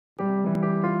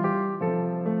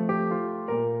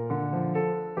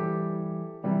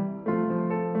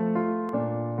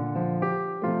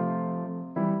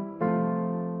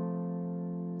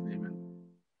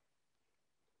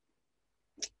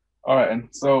All right, and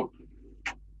so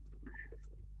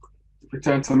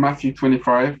return to Matthew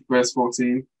 25, verse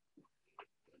 14.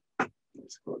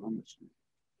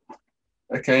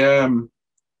 Okay,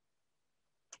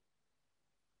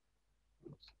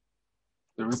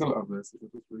 there is a lot of verses.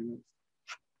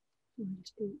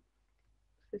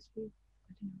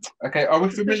 Okay, are we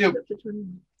familiar?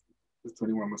 With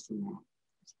 21 was 21.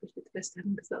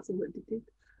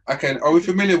 Okay, are we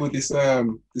familiar with this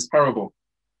parable?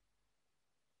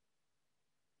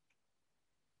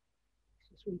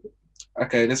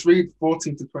 Okay, let's read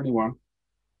 14 to 21.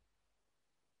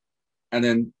 And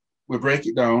then we'll break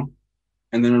it down,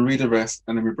 and then we'll read the rest,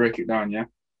 and then we break it down, yeah?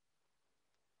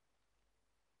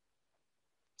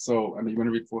 So, and then you want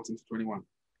to read 14 to 21.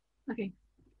 Okay.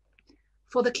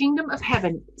 For the kingdom of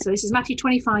heaven, so this is Matthew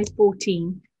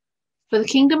 25:14. For the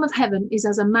kingdom of heaven is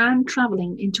as a man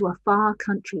traveling into a far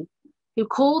country, who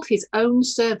called his own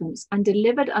servants and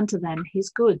delivered unto them his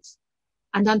goods.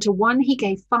 And unto one he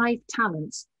gave 5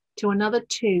 talents, to another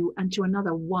 2, and to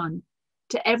another 1,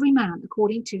 to every man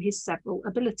according to his several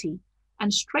ability,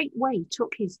 and straightway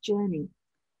took his journey.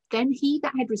 Then he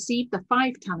that had received the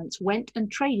 5 talents went and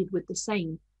traded with the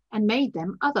same, and made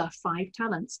them other 5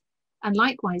 talents. And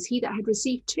likewise he that had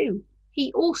received 2,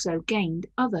 he also gained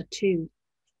other 2.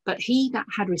 But he that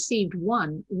had received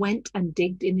 1 went and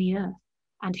digged in the earth,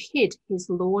 and hid his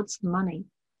Lord's money.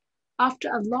 After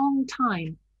a long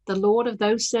time, the Lord of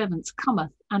those servants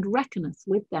cometh and reckoneth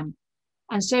with them.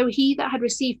 And so he that had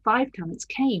received 5 talents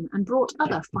came and brought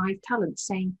other 5 talents,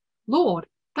 saying, Lord,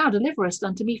 thou deliverest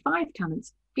unto me 5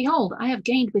 talents. Behold, I have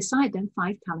gained beside them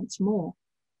 5 talents more.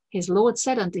 His Lord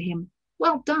said unto him,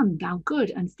 Well done, thou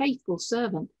good and faithful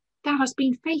servant. Thou hast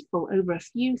been faithful over a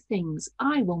few things.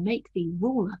 I will make thee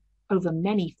ruler over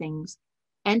many things.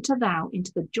 Enter thou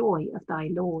into the joy of thy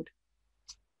Lord.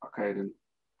 Okay, then.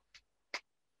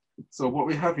 So what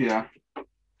we have here,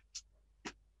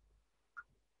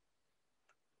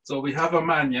 so we have a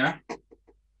man, yeah?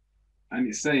 And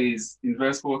it says in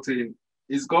verse 14,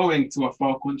 he's going to a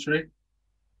far country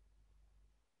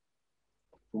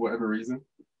for whatever reason.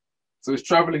 So he's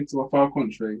traveling to a far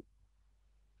country,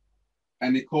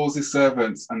 and he calls his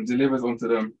servants and delivers unto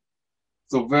them.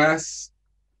 So verse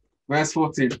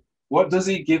 14, what does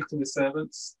he give to the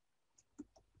servants?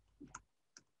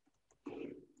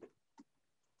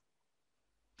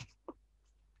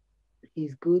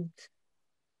 He's good.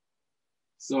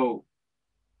 So,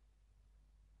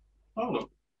 hold on.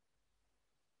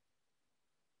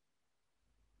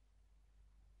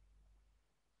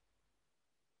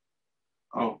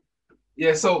 Oh,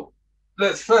 yeah. So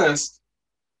let's first,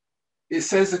 it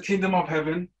says the kingdom of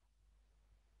heaven.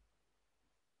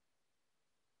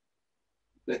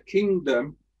 The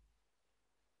kingdom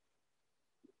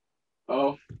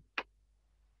of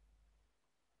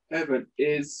heaven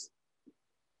is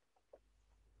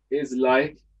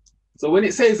like. So when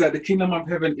it says that the kingdom of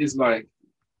heaven is like,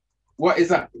 what is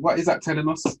that? What is that telling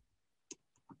us?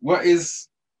 What is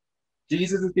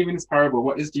Jesus is giving this parable?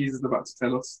 What is Jesus about to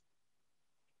tell us?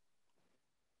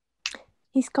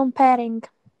 He's comparing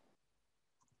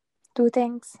 2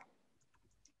 things.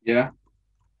 Yeah.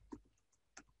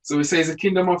 So it says the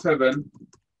kingdom of heaven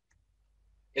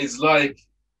is like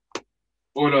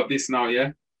all of this now,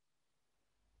 yeah?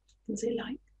 Is it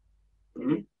like?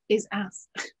 Mm-hmm. Is as.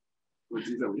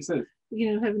 Is that what you said?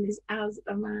 You know, heaven is as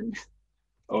a man.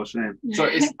 Oh, shame. So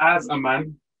it's as a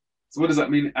man. So what does that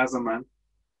mean, as a man?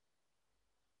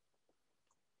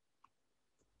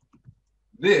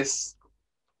 This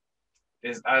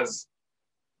is as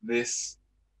this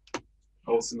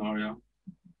whole scenario.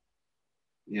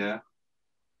 Yeah.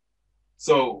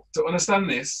 So to understand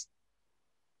this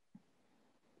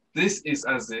is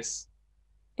as this.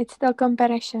 It's still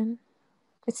comparison.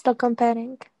 It's still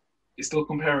comparing. It's still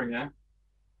comparing, yeah?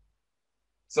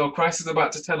 So Christ is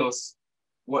about to tell us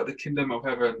what the kingdom of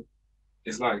heaven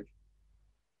is like.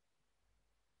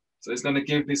 So he's going to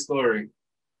give this story.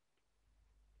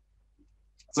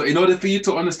 So in order for you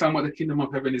to understand what the kingdom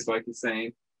of heaven is like, he's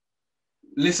saying,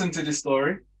 listen to this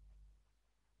story.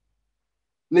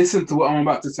 Listen to what I'm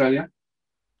about to tell you.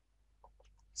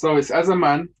 So it's as a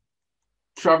man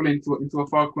traveling into a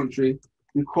far country,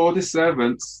 he called his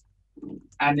servants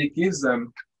and he gives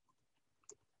them,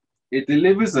 it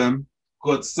delivers them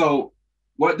goods. So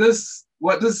what does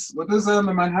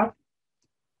the man have?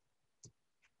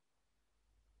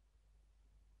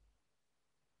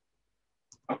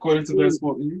 According to verse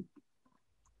 14.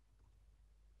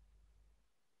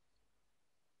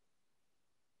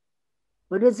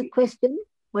 What is the question?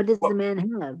 What does the man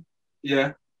have?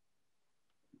 Yeah.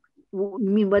 You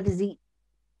mean what does he?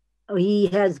 Oh, he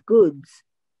has goods.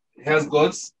 He has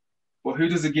goods. But who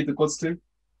does he give the goods to?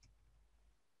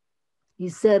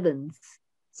 His servants.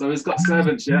 So he's got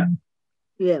servants, yeah?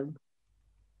 Yeah.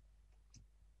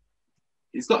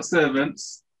 He's got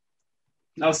servants.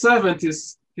 Now, servant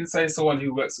is, you can say someone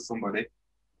who works for somebody.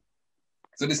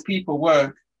 So these people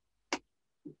work.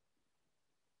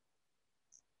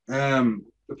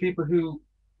 The people who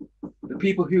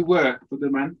work for the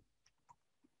man,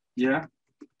 yeah,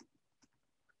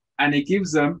 and he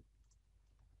gives them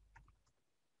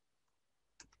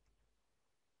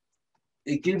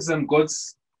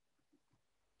goods.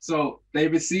 So they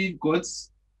receive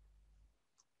goods,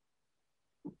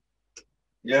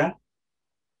 yeah.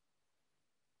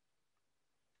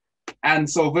 And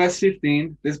so verse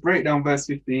 15, let's break down verse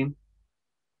 15.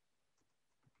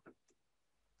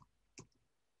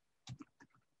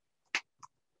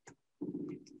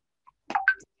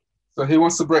 So he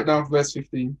wants to break down verse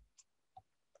 15.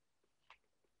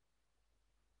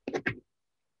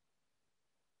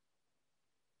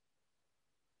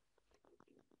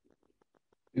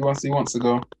 He wants to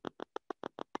go.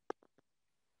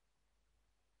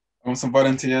 I want some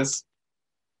volunteers.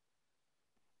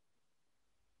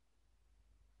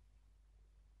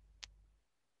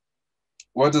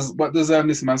 What does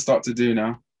this man start to do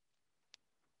now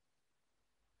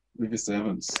with his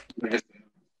servants?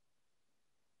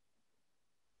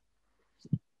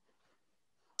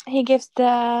 He gives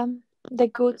the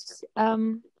goods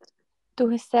to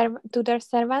their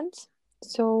servants.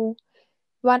 So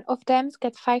one of them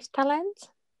gets 5 talents.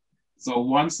 So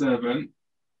one servant,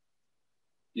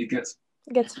 he gets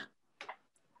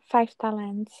 5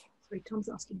 talents. Sorry, Tom's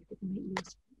asking if we can make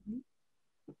yours.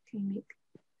 Can you make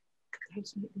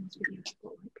host make yours video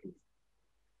spotlight, please?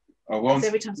 Because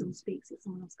every time someone speaks, it's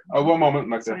someone else comes. Oh, one moment,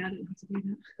 Magda. Sorry, I don't know how to do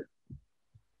that.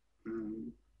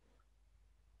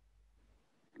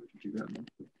 Do that now.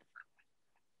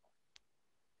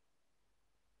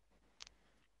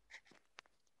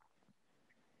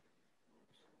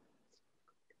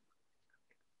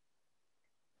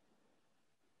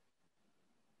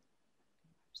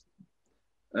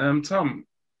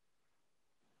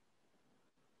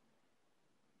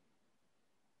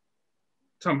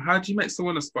 Tom, how do you make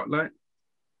someone a spotlight?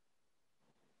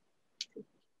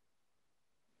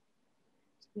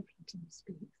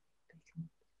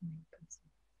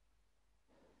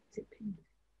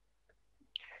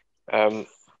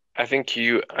 I think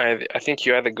you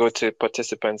either go to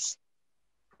participants,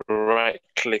 right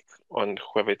click on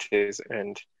whoever it is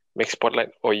and make spotlight,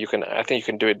 or I think you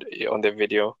can do it on the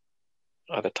video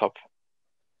at the top.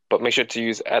 But make sure to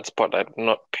use add spotlight,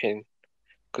 not pin.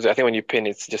 Because I think when you pin,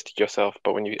 it's just yourself,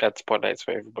 but when you add spotlight, it's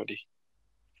for everybody.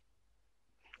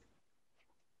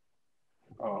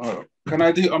 Oh, can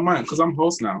I do it on mine? Because I'm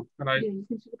host now. Can I? Yeah, you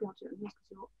can talk about it because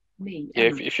you're me.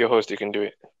 Yeah, if you're host, you can do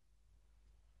it.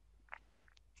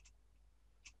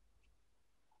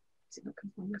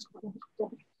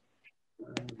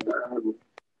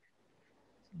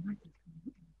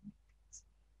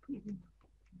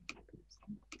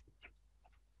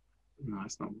 No,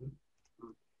 it's not good.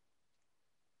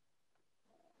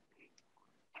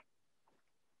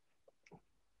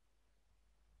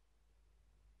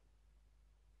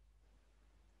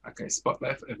 Okay,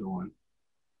 spotlight for everyone.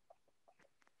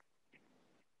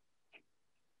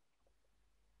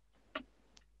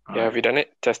 Yeah, have you done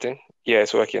it? Testing? Yeah,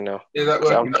 it's working now. Is that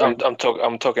working?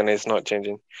 I'm talking, it's not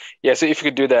changing. Yeah, so if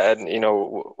you could do that, and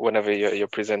whenever you're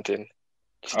presenting,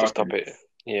 just to stop it.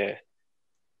 Yeah.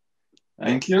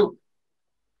 Thank you.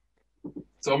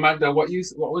 So Magda, what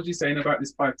was you saying about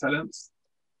these 5 talents?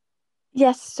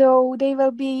 Yes, so they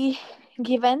will be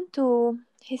given to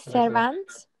his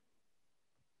servants.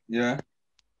 Yeah.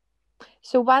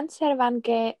 So one servant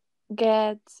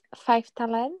gets 5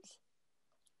 talents.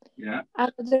 Yeah.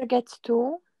 Another gets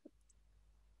 2.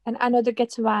 And another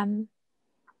gets 1.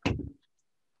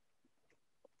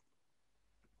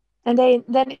 And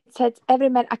then it says every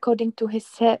man according to his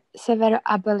severe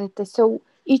ability. So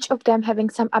each of them having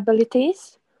some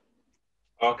abilities.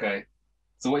 Okay.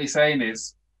 So what you're saying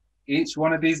is each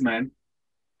one of these men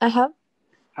have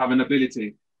an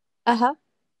ability.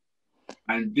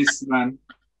 And this man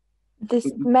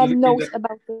knows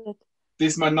about it.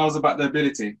 This man knows about the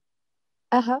ability.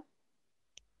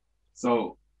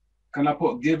 So can I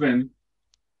put given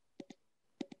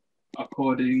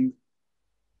according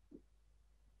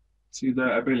to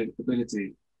the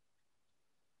ability?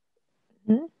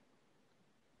 Mm-hmm.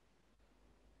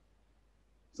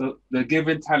 So they're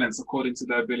given talents according to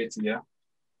their ability, yeah?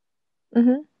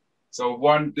 Mm-hmm.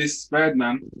 So this third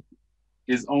man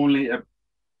is only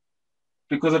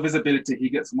because of his ability, he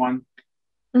gets 1.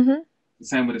 Mm-hmm. The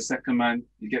same with the second man,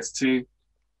 he gets 2.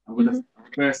 And with the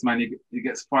first man, he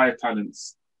gets 5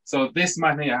 talents. So this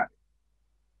man here,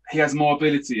 he has more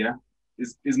ability, yeah?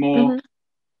 Is more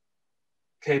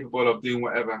capable of doing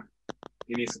whatever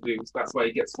he needs to do. So that's why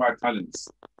he gets 5 talents.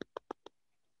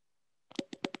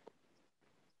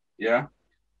 Yeah?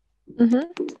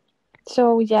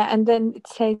 So yeah, and then it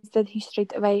says that he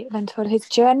straight away went for his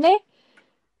journey.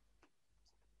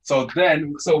 So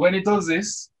when he does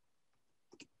this,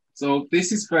 so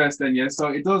this is first then, yeah?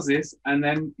 So he does this, and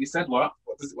then he said what?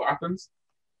 What happens?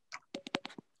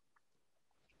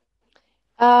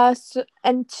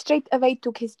 And straight away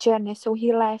took his journey, so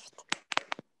he left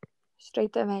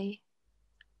straight away.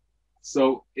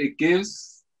 So it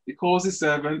calls his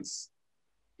servants,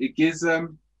 it gives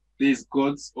them these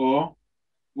goods, or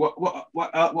what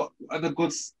are the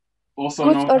goods also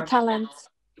Goods known or as? talents.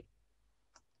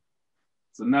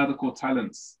 So now they're called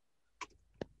talents.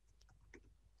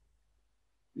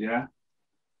 Yeah.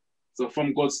 So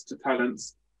from goods to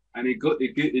talents, and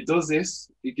it does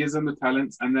this. It gives them the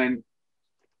talents, and then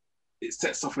it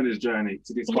sets off on his journey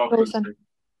to this far country.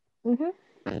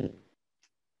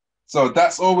 So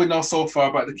that's all we know so far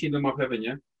about the kingdom of heaven,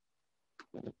 yeah?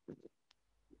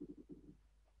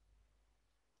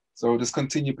 So we'll just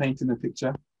continue painting the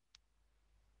picture.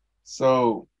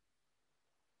 So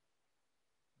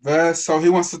he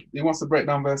wants to break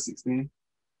down verse 16.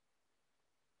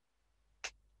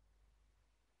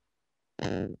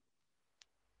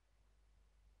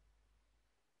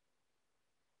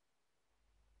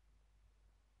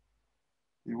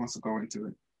 He wants to go into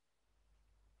it.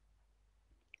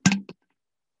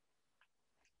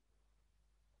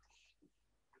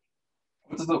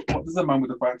 What does the man with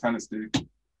the 5 talents do?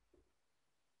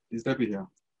 Is Debbie here?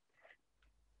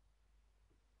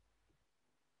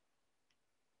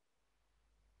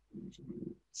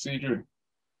 See, Drew.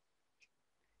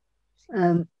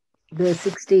 Verse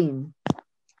 16.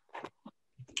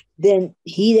 Then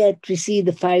he that received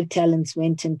the 5 talents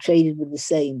went and traded with the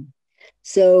same.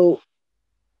 So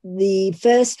the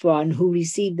first one who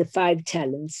received the 5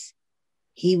 talents,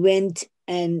 he went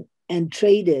and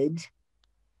traded.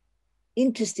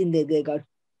 Interesting that they got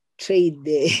trade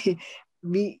there.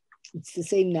 It's the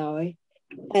same now, eh?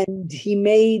 And he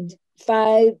made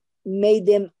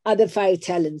them other 5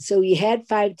 talents. So he had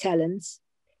 5 talents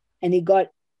and he got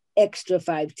extra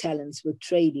 5 talents with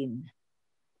trading.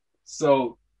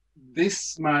 So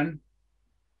this man,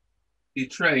 he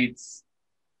trades.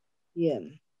 Yeah.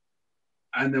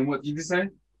 And then what did you say?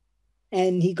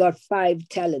 And he got 5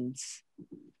 talents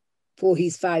for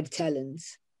his 5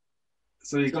 talents.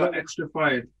 So he got extra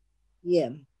 5. Yeah.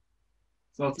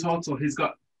 So total, he's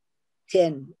got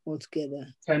 10 altogether.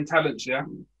 10 talents, yeah?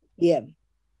 Yeah.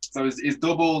 So he's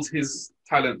doubled his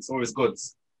talents or his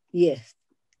goods. Yes.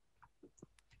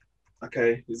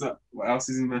 Okay. What else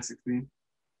is in verse 16?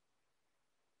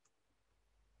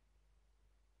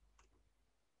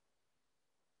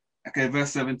 Okay,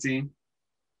 verse 17.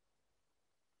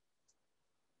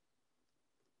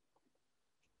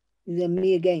 Is that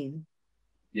me again?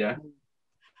 Yeah.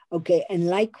 Okay, and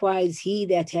likewise, he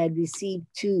that had received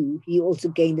 2, he also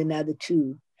gained another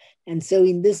 2. And so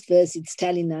in this verse, it's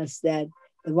telling us that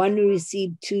the one who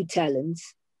received 2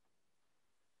 talents,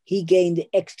 he gained the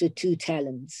extra 2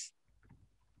 talents.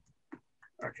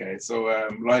 Okay, so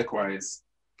likewise.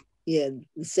 Yeah,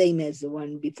 the same as the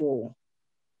one before.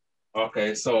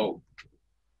 Okay, so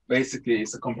basically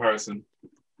it's a comparison.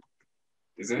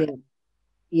 Is it?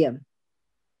 Yeah.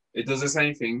 It does the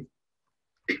same thing.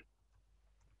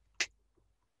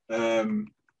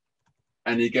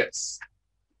 And he gets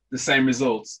the same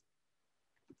results.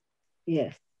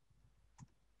 Yes.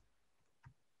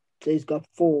 So he's got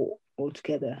 4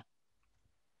 altogether.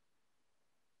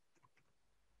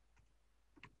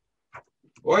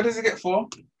 Why does he get 4?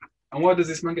 And why does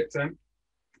this man get 10?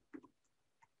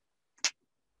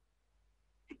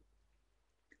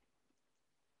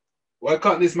 Why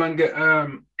can't this man get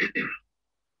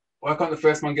why can't the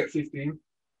first man get 15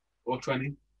 or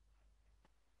 20?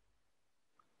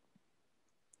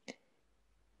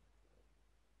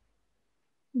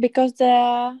 Because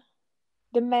the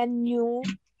man knew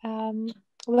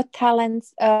what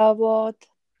talents, how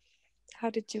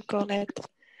did you call it?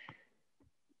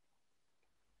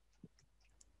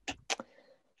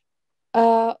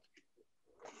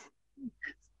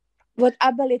 What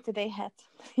ability they had.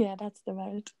 Yeah, that's the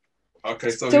word.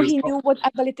 Okay, so he knew what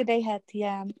ability they had,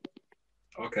 yeah.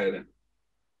 Okay then.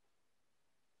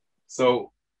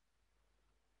 So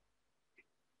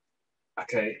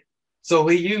okay. So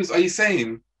are you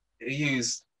saying he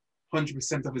used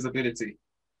 100% of his ability?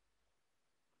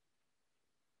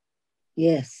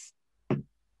 Yes.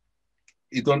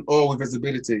 He done all with his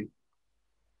ability.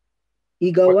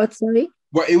 He got what, sorry?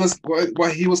 What he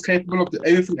was capable of,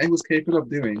 everything he was capable of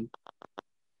doing,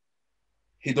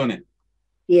 he done it.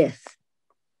 Yes.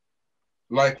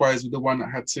 Likewise with the one that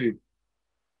had 2.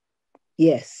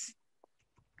 Yes.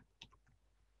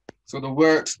 So the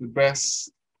works the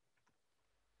best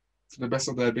to the best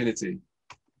of their ability.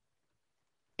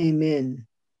 Amen.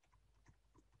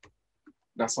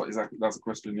 That's the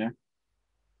question, yeah?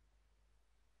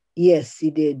 Yes,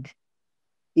 he did.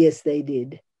 Yes, they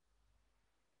did.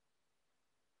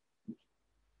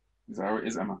 Is that how it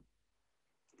is, Emma?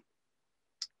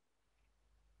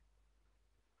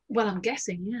 Well, I'm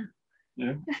guessing, yeah.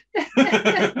 Yeah.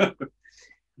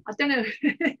 I don't know.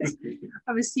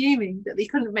 I'm assuming that they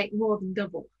couldn't make more than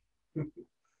double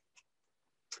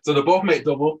So they both make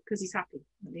double. because he's happy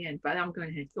at the end. But I'm going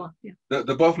ahead. Go on. Yeah.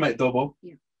 They both make double.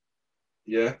 Yeah.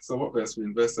 Yeah. So what verse we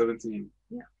in? Verse 17.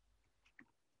 Yeah.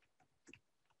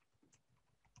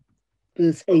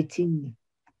 Verse 18.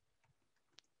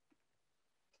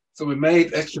 So we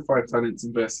made extra 5 talents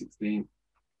in verse 16.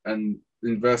 And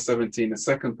in verse 17, the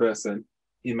second person,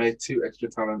 he made 2 extra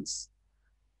talents.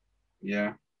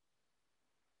 Yeah.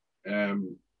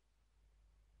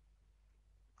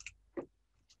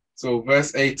 So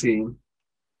verse 18.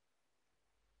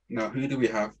 Now, who do we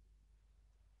have?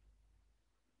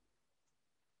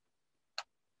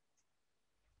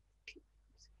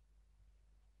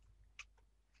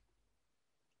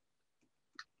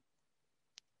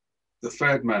 The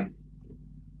third man.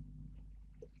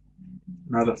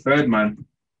 Now, the third man.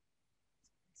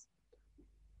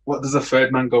 What does the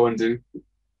third man go and do?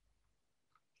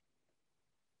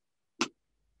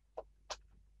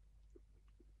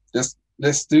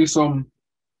 Let's do some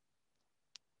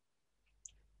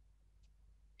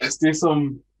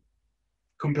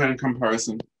compare and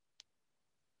comparison.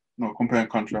 No, compare and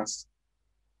contrast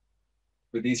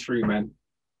with these 3 men.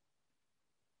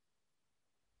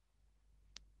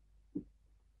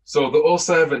 So the all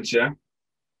servants, yeah?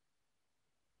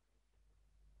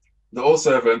 The all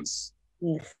servants.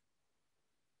 Yes.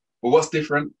 Well, what's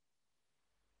different?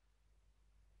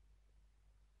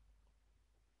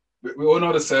 We all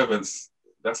know the servants.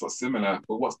 That's what's similar.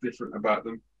 But what's different about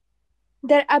them?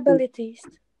 Their abilities.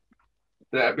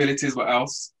 Their abilities, what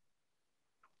else?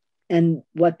 And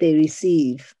what they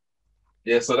receive.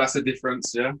 Yeah, so that's the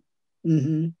difference, yeah?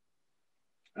 Mm-hmm.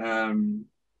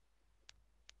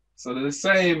 So they're the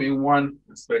same in one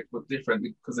aspect, but different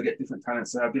because they get different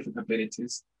talents, they have different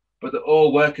abilities. But they're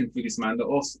all working for this man, they're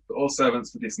all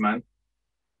servants for this man.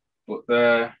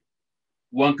 But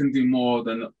one can do more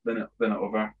than the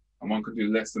other, and one can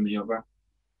do less than the other.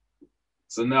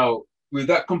 So now, with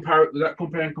that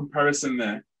comparing comparison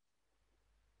there,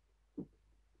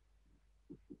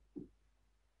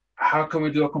 how can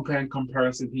we do a comparing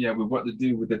comparison here with what they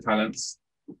do with the talents?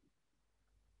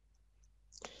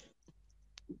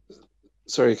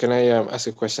 Sorry, can I ask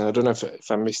a question? I don't know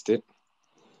if I missed it.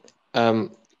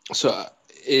 So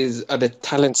are the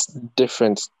talents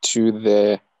different to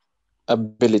their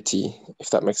ability, if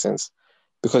that makes sense?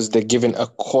 Because they're given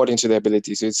according to their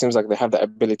ability. So it seems like they have the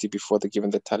ability before they're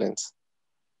given the talents.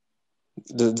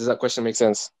 Does that question make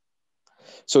sense?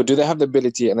 So do they have the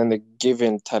ability and then they're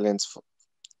given talents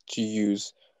to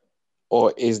use,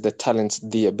 or is the talent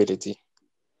the ability?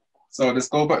 So let's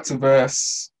go back to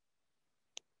verse.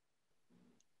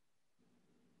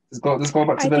 Let's go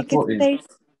back to verse 14.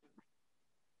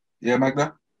 Yeah,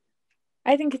 Magda?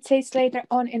 I think it says later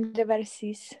on in the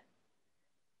verses.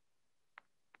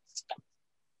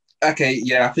 Okay,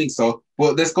 yeah, I think so.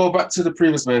 Well, let's go back to the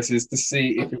previous verses to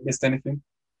see if we missed anything.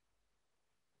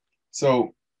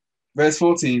 So, verse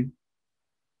 14,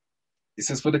 it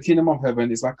says, "For the kingdom of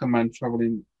heaven is like a man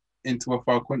traveling into a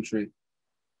far country,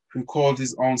 who called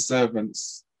his own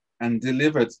servants and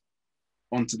delivered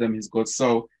unto them his goods."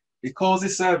 So, he calls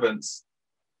his servants,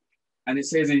 and it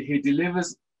says he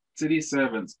delivers to these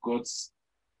servants goods.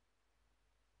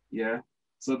 Yeah.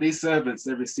 So these servants,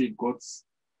 they receive goods.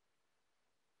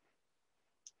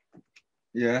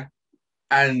 Yeah.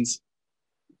 And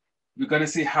we're going to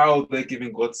see how they're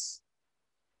giving goods.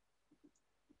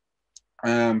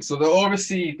 So they all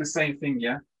receive the same thing,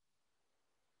 yeah?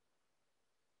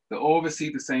 They all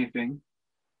receive the same thing.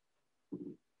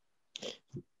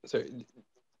 So,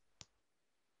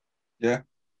 yeah.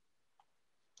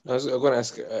 I was going to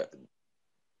ask,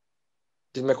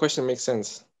 did my question make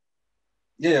sense?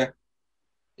 Yeah.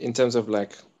 In terms of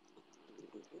like,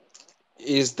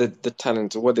 is the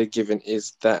talent, what they're given,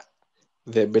 is that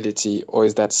the ability, or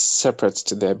is that separate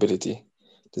to the ability?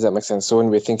 Does that make sense? So when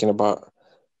we're thinking about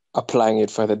applying it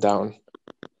further down,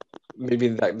 maybe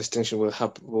that distinction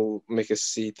will make us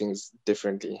see things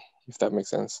differently, if that makes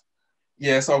sense.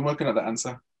 Yeah, so I'm working at the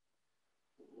answer.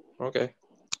 Okay.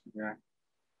 Yeah.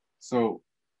 So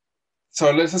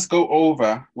let's just go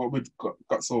over what we've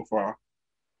got so far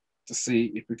to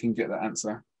see if we can get the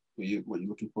answer what you're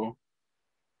looking for.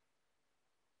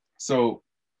 So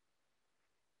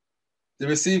they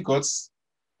receive goods,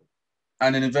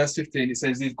 and then in verse 15 it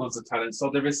says these goods are talents.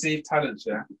 So they receive talents,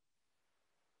 yeah.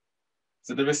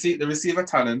 So they receive a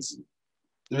talent.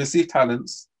 They receive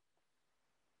talents.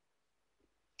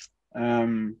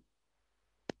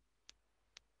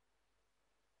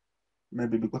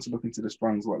 Maybe we've got to look into the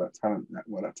Strongs what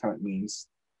that talent means,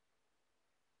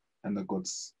 and the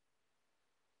goods.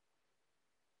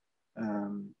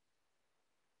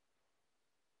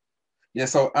 Yeah.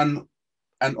 So and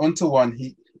unto one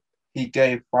he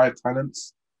gave 5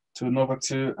 talents, to another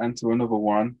 2, and to another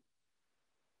 1.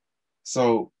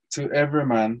 So to every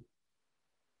man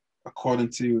according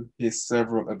to his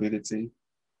several ability.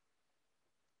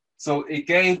 So he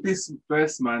gave this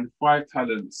first man 5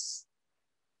 talents.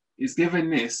 He's given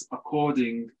this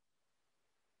according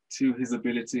to his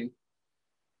ability.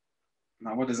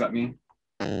 Now, what does that mean?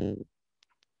 Emma,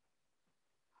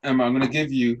 I'm going to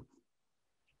give you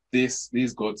these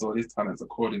goods or these talents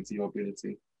according to your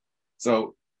ability.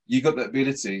 So you got the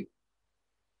ability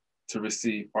to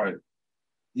receive 5.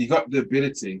 You got the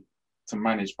ability to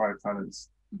manage 5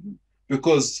 talents. Mm-hmm.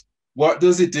 Because what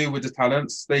does it do with the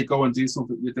talents? They go and do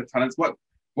something with the talents. What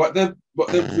they've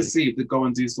received, they go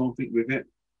and do something with it.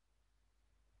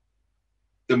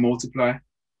 They multiply.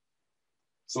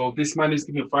 So this man is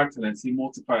given 5 talents, he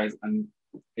multiplies and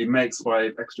he makes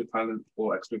 5 extra talent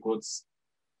or extra goods.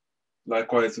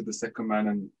 Likewise with the second man,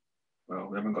 and well,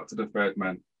 we haven't got to the third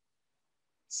man.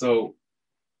 So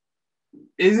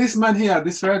is this man here,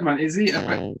 this third man, is this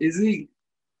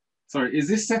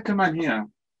second man here?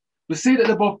 We see that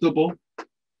they both double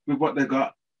with what they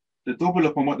got. They double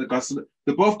up on what they got. So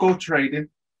they both go trading.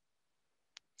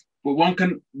 But one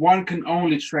can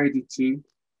only trade with 2.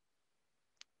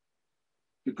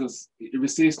 Because it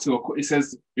receives 2. It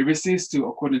says it receives 2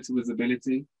 according to his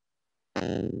ability.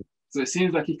 So it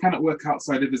seems like he cannot work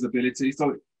outside of his ability.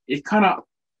 So he cannot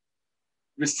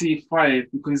receive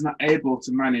 5 because he's not able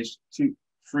to manage 3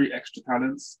 extra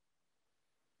talents.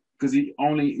 Because he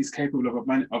only is capable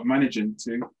of managing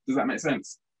 2. Does that make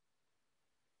sense?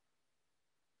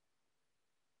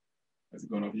 Has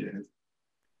it gone over your head?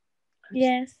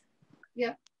 Yes.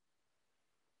 Yeah.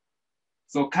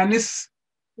 So can this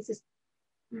is,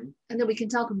 and then we can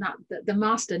tell them that the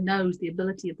master knows the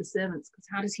ability of the servants, because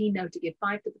how does he know to give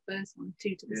 5 to the first one,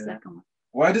 2 to the second one?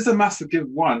 Why does the master give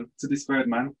 1 to this third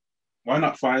man? Why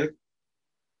not 5?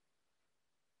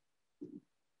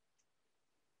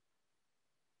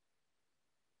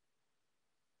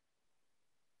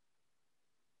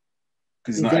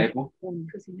 Because he's not able.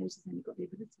 Because he knows he's only got the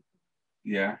ability.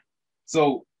 Yeah.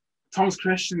 So Tom's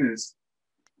question is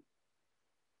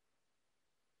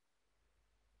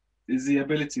the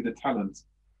ability the talent?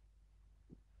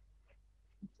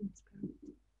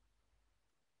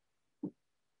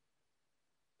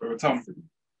 Brother Tom.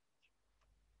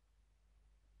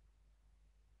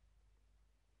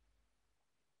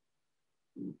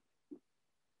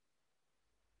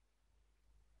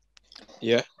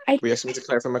 Yeah. Were you asking me to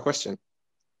clarify my question?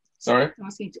 Sorry? I'm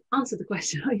asking you to answer the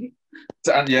question, are you?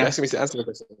 Yeah. You're asking me to answer the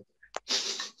question.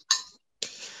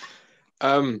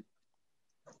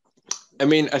 I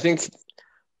mean, I think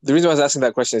the reason I was asking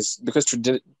that question is because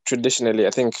traditionally, I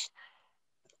think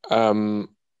the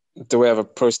way I've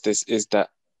approached this is that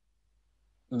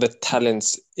the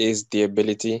talents is the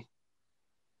ability.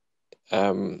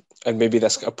 And maybe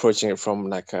that's approaching it from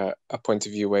like a point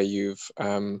of view where you've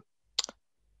kind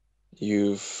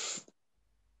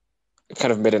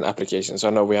of made an application. So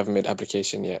I know we haven't made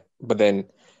application yet, but then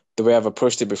the way I've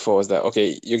approached it before is that,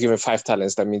 okay, you're given 5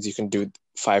 talents. That means you can do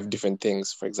 5 different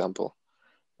things, for example.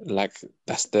 Like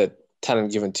that's the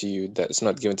talent given to you that's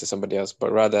not given to somebody else.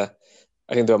 But rather,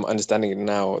 I think the way I'm understanding it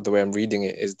now, the way I'm reading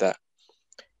it is that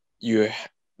the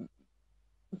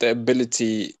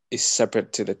ability is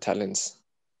separate to the talents.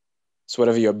 So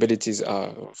whatever your abilities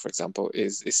are, for example,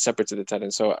 is separate to the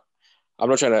talent. So I'm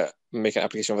not trying to make an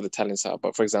application of what the talents are,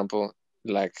 but for example,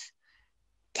 like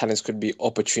talents could be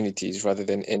opportunities rather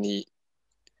than any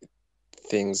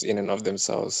things in and of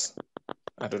themselves.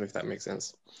 I don't know if that makes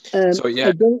sense. So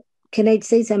yeah. Can I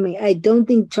say something? I don't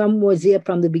think Tom was here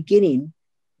from the beginning,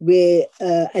 where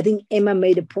I think Emma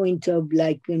made a point of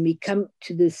like when we come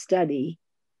to this study,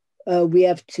 we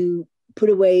have to put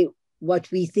away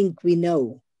what we think we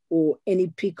know or any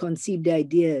preconceived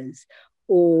ideas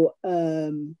or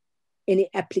any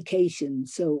application.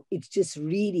 So it's just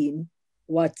reading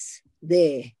what's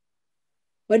there.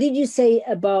 What did you say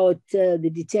about the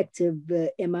detective,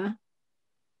 Emma?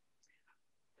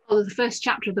 Well, the first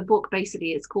chapter of the book,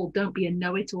 basically, it's called Don't Be a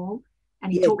Know-It-All.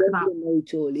 And he Yeah, talks don't about be a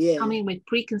know-it-all, yeah. coming with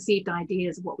preconceived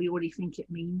ideas of what we already think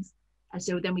it means. And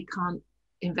so then we can't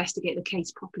investigate the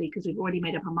case properly because we've already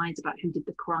made up our minds about who did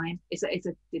the crime. It's a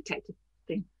detective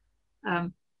thing.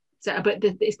 But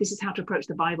this is how to approach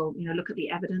the Bible. You know, look at the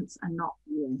evidence and not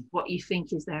what you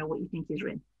think is there, what you think is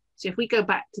written. So if we go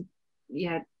back to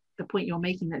the point you're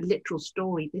making, that literal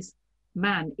story, this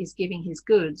man is giving his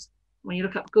goods. When you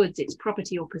look up goods, it's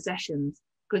property or possessions,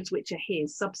 goods which are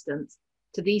his, substance,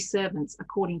 to these servants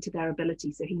according to their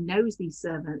ability. So he knows these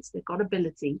servants, they've got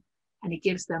ability, and he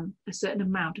gives them a certain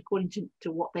amount according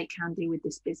to what they can do with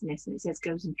this business. And it says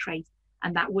goes and trades.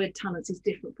 And that word talents is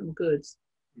different from goods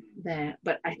there.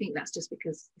 But I think that's just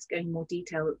because it's going more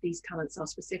detail that these talents are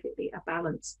specifically a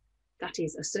balance. That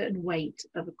is a certain weight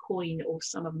of a coin or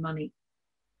sum of money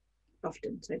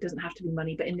often. So it doesn't have to be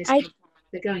money, but in this case,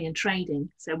 they're going and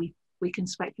trading. So we can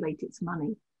speculate it's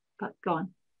money, but go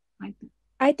on.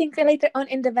 I think later on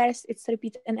in the verse it's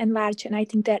repeated and enlarged, and I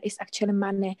think there is actually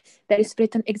money. There is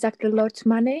written exactly Lord's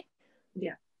money.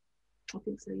 Yeah, I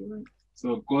think so. You're right.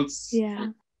 So goods, yeah,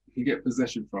 you get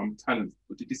possession from. Talent.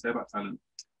 What did you say about talent?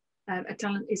 A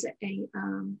talent is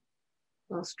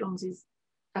Strong's is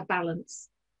a balance.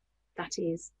 That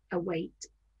is a weight,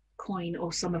 coin,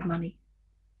 or sum of money.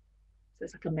 So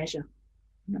it's like a measure,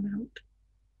 an amount.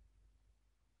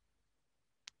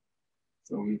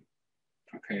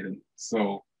 Okay then.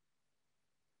 So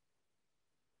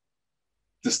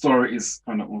the story is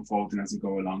kind of unfolding as you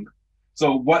go along.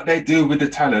 So what they do with the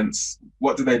talents,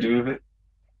 what do they do with it?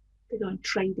 They go and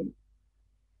trade it.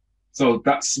 So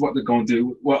that's what they're going to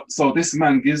do. So this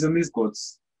man gives them these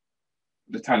goods,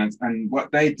 the talents, and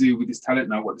what they do with this talent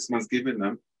now, what this man's giving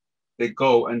them, they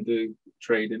go and do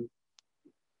trading.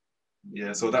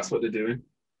 Yeah, so that's what they're doing.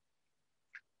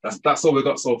 That's all we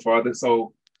got so far.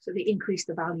 So they increase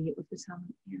the value of the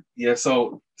talent. Yeah,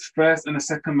 so first and the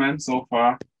second man so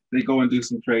far, they go and do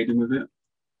some trading with it.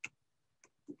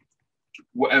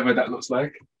 Whatever that looks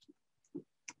like.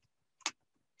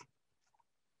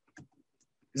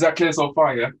 Is that clear so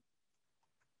far, yeah?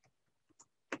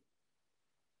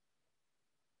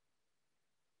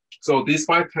 So these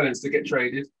 5 talents, they get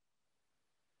traded.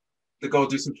 They go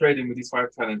do some trading with these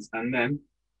 5 talents, and then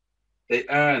they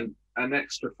earn an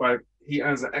extra 5. He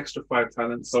earns an extra 5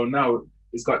 talents. So now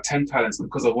he's got 10 talents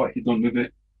because of what he done with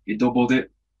it. He doubled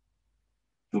it.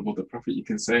 Doubled the profit, you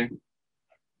can say.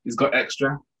 He's got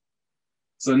extra.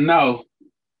 So now,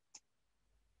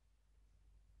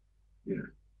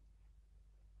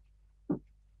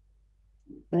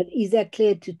 But is that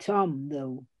clear to Tom,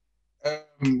 though?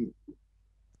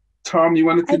 Tom, you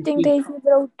wanted to... I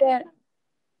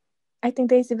think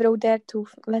Daisy wrote there to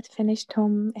let finish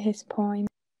Tom his point.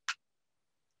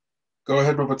 Go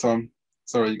ahead, Brother Tom.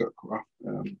 Sorry, you got cut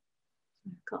off.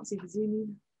 Can't see the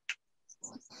Zoom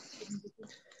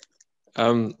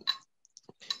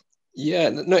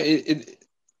either.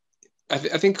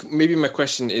 I think maybe my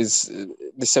question is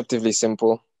deceptively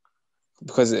simple,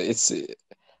 because it's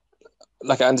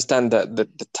like I understand that the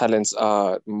talents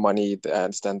are money. I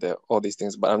understand all these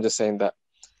things, but I'm just saying that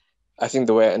I think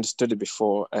the way I understood it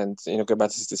before, and go back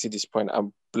to Sister Citi's point,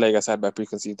 I'm laying aside my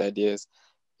preconceived ideas,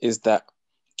 is that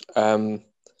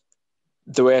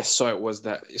the way I saw it was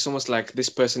that it's almost like this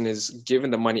person is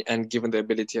given the money and given the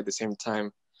ability at the same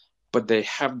time, but they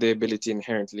have the ability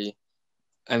inherently,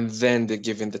 and then they're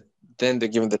given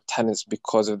the talents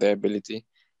because of their ability.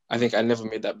 I think I never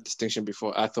made that distinction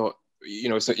before. I thought,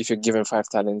 so if you're given 5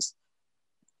 talents,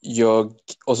 you're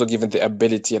also given the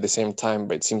ability at the same time,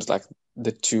 but it seems like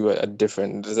the two are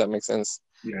different. Does that make sense?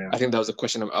 Yeah. I think that was a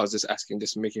question I was just asking,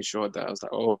 just making sure that I was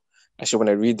like, oh, actually, when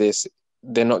I read this,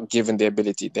 they're not given the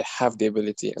ability. They have the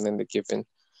ability, and then they're given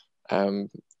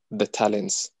the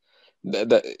talents.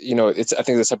 It's, I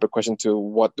think it's a separate question to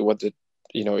what the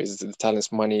is the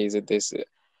talents money? Is it this?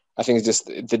 I think it's just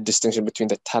the distinction between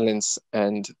the talents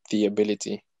and the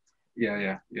ability.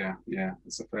 Yeah.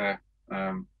 It's a fair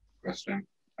question,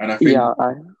 and I think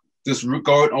just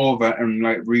going over and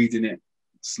like reading it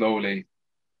slowly.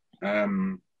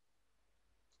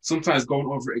 Sometimes going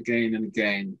over it again and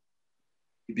again,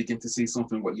 you begin to see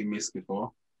something what you missed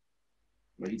before,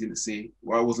 what you didn't see.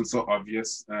 Well, it wasn't so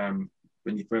obvious when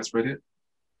you first read it.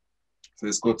 So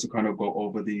it's good to kind of go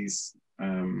over these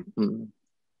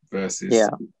verses. Yeah,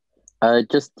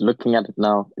 just looking at it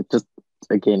now, it just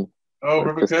again. Oh,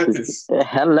 Brother Curtis.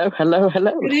 Hello.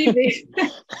 Good evening.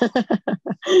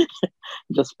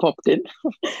 Just popped in.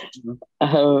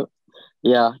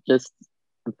 Just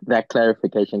that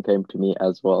clarification came to me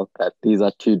as well, that these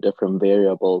are two different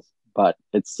variables, but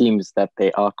it seems that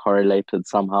they are correlated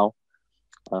somehow.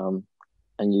 And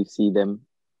you see them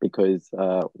because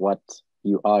what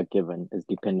you are given is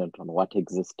dependent on what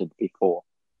existed before,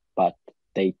 but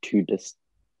they two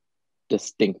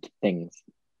distinct things.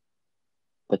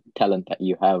 The talent that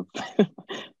you have,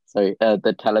 sorry,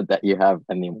 the talent that you have,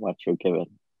 and then what you're given.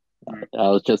 I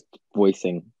was just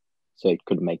voicing so it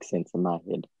could make sense in my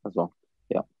head as well.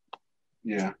 Yeah.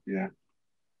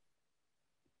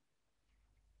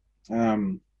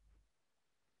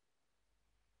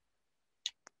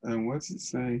 What does it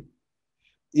say?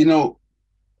 You know,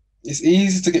 it's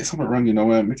easy to get something wrong, you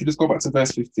know. If you just go back to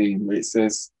verse 15, where it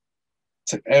says,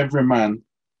 to every man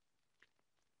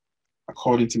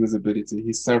according to his ability,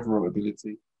 his several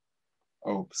ability.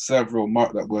 Oh, several,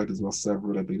 mark that word as well,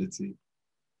 several ability.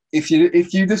 If you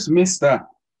just miss that,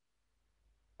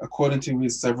 according to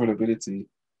his several ability,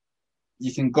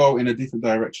 you can go in a different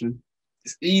direction.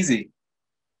 It's easy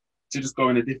to just go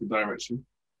in a different direction.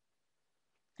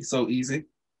 It's so easy.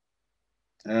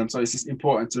 So it's just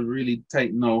important to really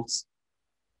take note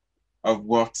of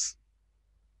what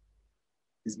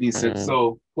is being said.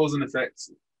 So, cause and effect.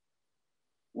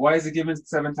 Why is he given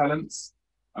 7 talents?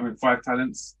 5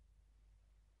 talents.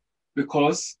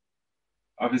 Because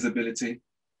of his ability.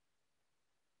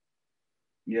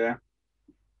 Yeah.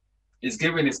 He's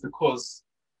given this because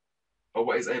of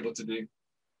what he's able to do.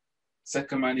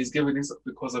 Second man, he's given this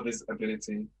because of his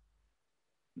ability.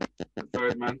 The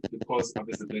third man, because of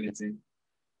his ability.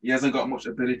 He hasn't got much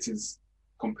abilities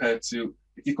compared to,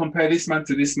 if you compare this man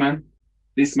to this man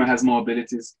has more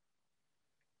abilities.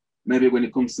 Maybe when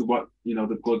it comes to what,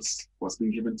 the goods, what's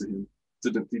been given to him,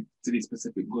 to these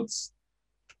specific goods.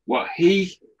 What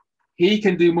he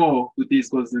can do more with these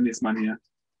goods than this man here.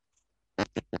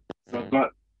 So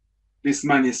but this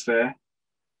man is fair.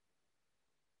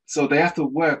 So they have to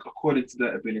work according to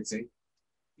their ability.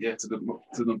 Yeah, to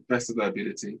the best of their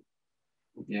ability.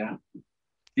 Yeah.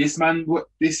 This man,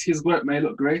 his work may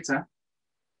look greater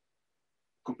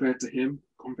compared to him,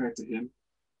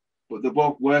 but they're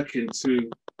both working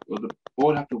they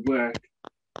all have to work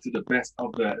to the best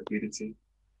of their ability.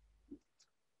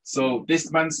 So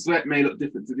this man's sweat may look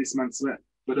different to this man's sweat,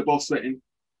 but they're both sweating.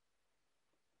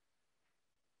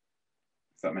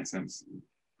 If that makes sense.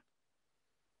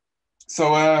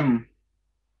 So,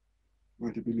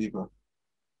 where did we leave her?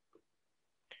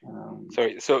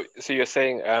 Sorry, so you're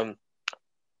saying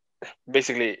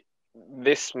basically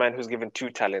this man who's given 2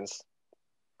 talents,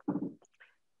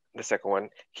 the second one,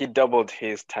 he doubled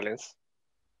his talents.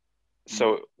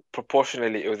 So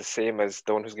proportionally it was the same as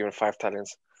the one who's given 5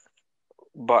 talents.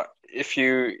 But if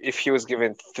he was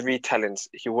given 3 talents,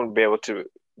 he wouldn't be able to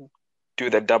do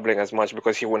the doubling as much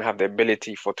because he wouldn't have the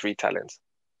ability for 3 talents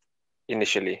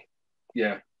initially.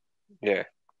 Yeah.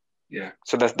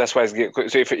 So that's why so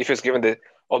if he was given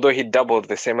although he doubled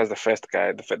the same as the first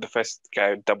guy, the first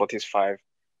guy doubled his 5.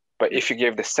 But if you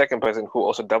gave the second person who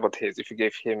also doubled his, if you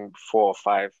gave him 4 or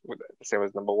 5, the same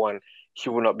as number 1, he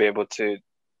would not be able to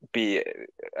be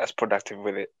as productive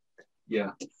with it.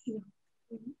 Yeah.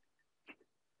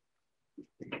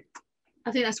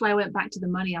 I think that's why I went back to the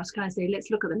money. I was kind of saying,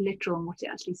 let's look at the literal and what it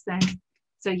actually says.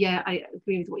 So yeah, I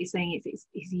agree with what you're saying.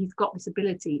 He's got this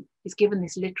ability. He's given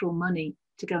this literal money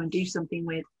to go and do something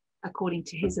with, according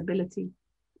to his ability.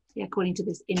 Yeah, according to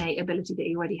this innate ability that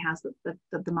he already has, that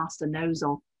the master knows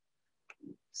of.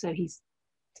 So he's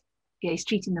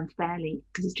treating them fairly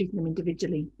because he's treating them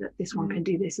individually. That this one can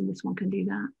do this and this one can do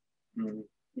that.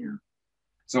 Yeah.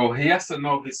 So he has to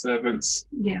know his servants.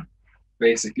 Yeah.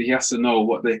 Basically, he has to know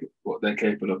what they're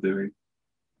capable of doing.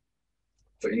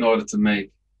 But in order to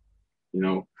make,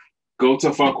 go to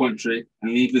a far country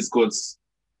and leave his goods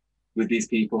with these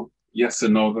people, he has to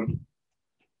know them.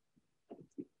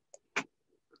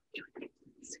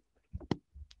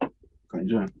 Can you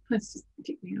join? Let's just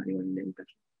keep me out of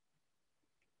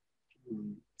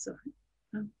one. Sorry.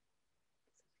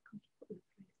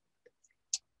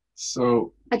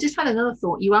 So I just had another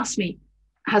thought. You asked me,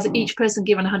 has each person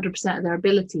given 100% of their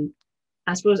ability?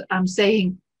 I suppose I'm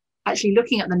saying, actually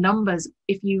looking at the numbers,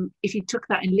 if you took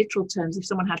that in literal terms, if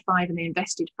someone had 5 and they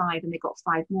invested 5 and they got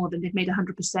 5 more, then they've made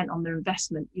 100% on their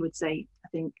investment, you would say, I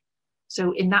think.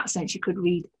 So in that sense, you could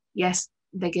read, yes,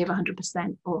 they gave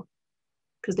 100%, or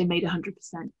because they made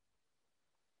 100%.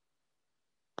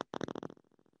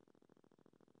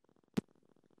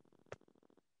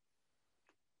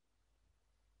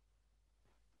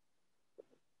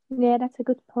 Yeah, that's a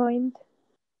good point.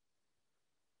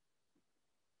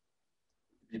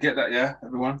 you get that, yeah,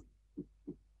 everyone?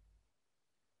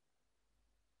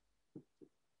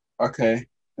 Okay.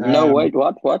 No, Um, wait,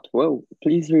 what? Whoa,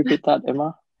 please repeat that,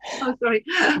 Emma. Oh, sorry.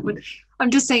 But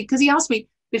I'm just saying, because he asked me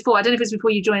before, I don't know if it's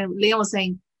before you joined, Leon was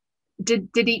saying, did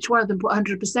each one of them put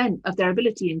 100% of their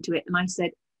ability into it? And I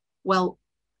said, well,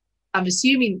 I'm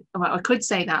assuming, well, I could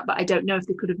say that, but I don't know if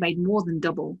they could have made more than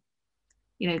double,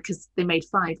 because they made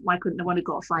 5. Why couldn't the one who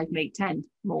got a 5 make 10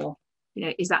 more?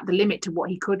 Is that the limit to what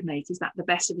he could make? Is that the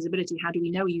best of his ability? How do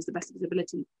we know he used the best of his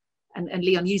ability? And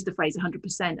Leon used the phrase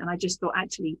 100%. And I just thought,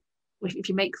 actually, if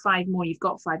you make 5 more, you've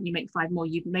got 5, and you make 5 more,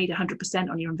 you've made 100%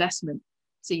 on your investment.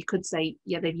 So you could say,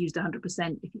 yeah, they've used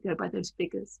 100% if you go by those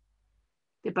figures.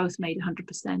 They both made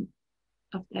 100%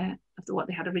 of what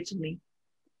they had originally.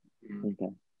 Okay.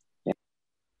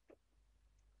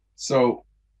 so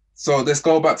let's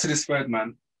go back to this third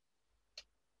man.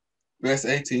 Verse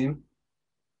 18.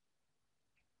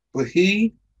 But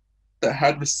he that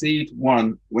had received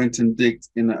 1 went and digged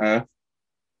in the earth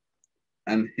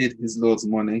and hid his Lord's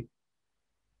money.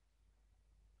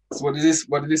 So what did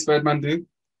this third man do?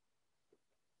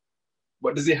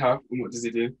 What does he have and what does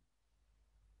he do?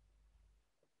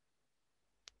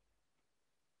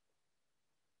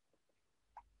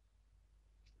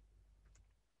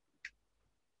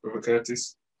 Brother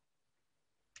Curtis.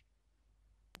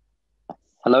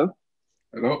 Hello?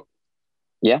 Hello?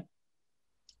 Yeah?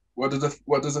 What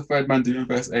does the third man do in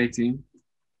verse 18?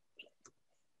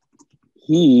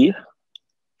 He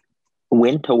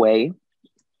went away,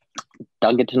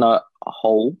 dug it in a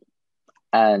hole,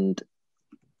 and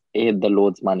hid the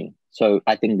Lord's money. So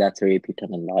I think that's a repeat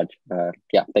and enlarge.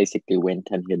 Basically went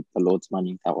and hid the Lord's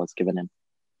money that was given him.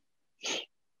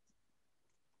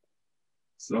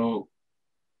 So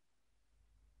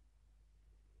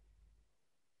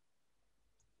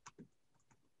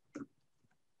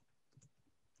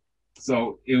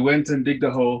he went and dug the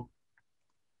hole,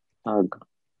 Dug.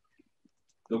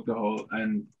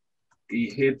 And he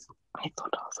hid. I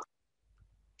thought I was...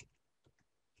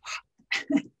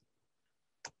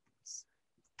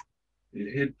 He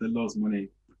hid the Lord's money.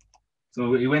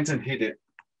 So he went and hid it.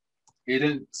 He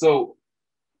didn't. So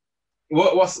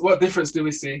what difference do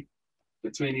we see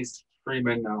between these 3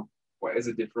 men now? What is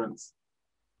the difference?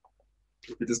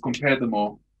 If we just compare them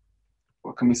all,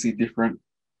 what can we see different?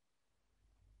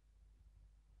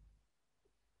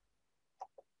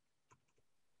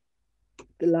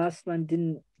 The last one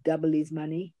didn't double his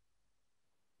money.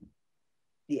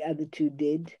 The other 2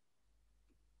 did.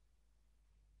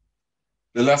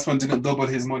 The last one didn't double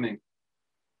his money.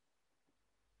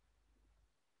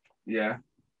 Yeah.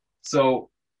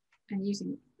 So. And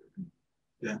using.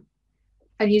 Yeah.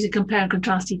 And using compare and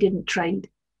contrast, he didn't trade.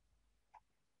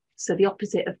 So the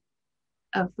opposite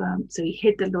of so he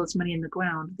hid the Lord's money in the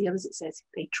ground. The others, it says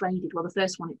they traded. Well, the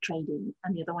first one it traded,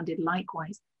 and the other one did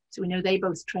likewise. So we know they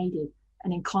both traded.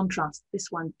 And in contrast,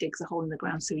 this one digs a hole in the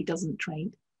ground, so he doesn't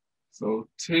trade. So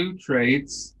 2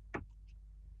 trades,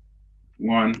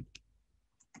 1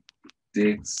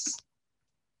 digs.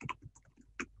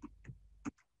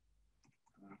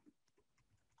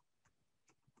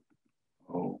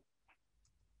 Oh.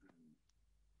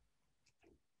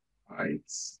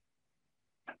 Hides.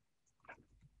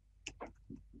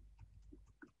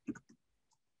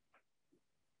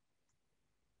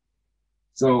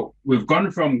 So we've gone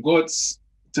from goods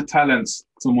to talents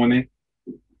to money.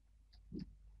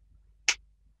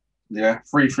 Yeah,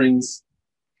 3 things.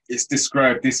 It's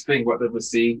described this thing, what they've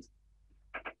received.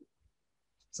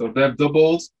 So they've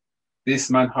doubled.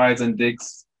 This man hides and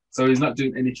digs. So he's not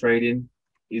doing any trading.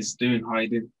 He's doing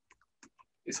hiding.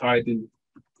 He's hiding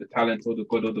the talent or the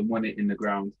good or the money in the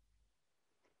ground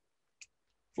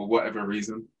for whatever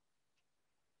reason.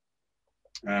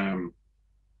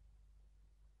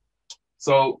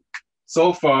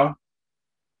 So far,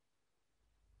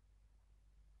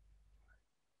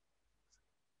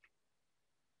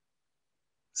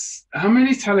 how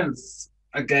many talents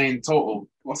are gained total?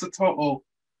 What's the total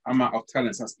amount of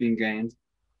talents that's been gained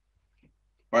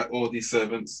by all these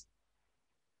servants?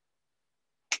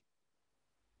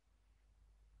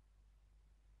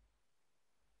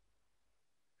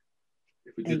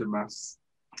 If we do the maths.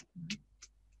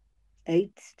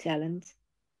 8 talents.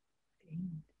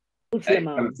 8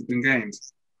 talents have been gained.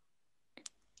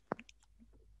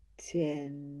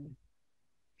 10,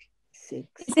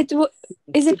 6.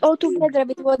 Is it all together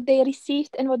with what they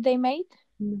received and what they made?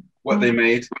 What they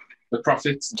made, the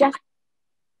profits.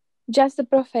 Just the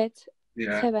profit.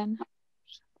 Yeah. 7.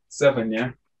 7,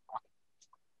 yeah.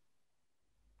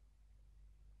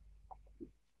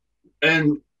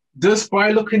 And just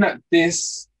by looking at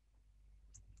these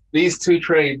 2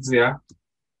 trades, yeah,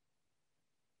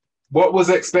 what was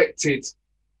expected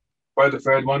by the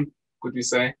third one, could you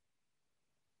say?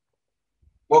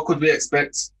 what could we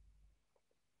expect?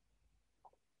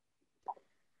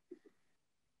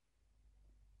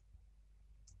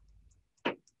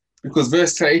 Because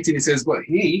verse 18, it says, but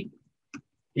he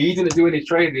didn't do any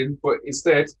trading, but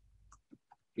instead,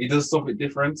 he does something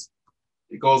different.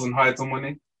 He goes and hides some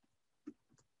money.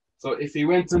 So if he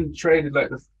went and traded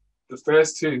like the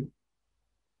first two,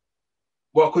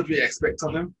 what could we expect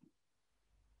of him?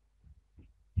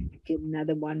 Get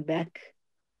another one back.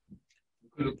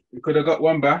 We could have got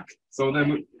one back. So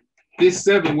then this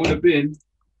 7 would have been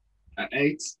an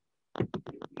 8.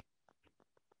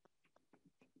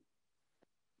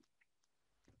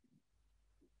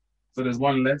 So there's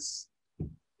one less.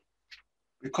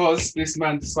 Because this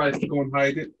man decides to go and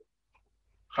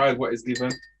hide what is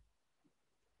given.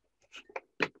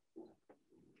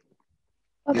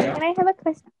 Okay, Yeah. can I have a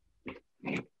question?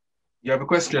 You have a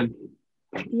question?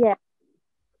 Yeah.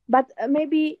 But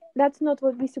maybe that's not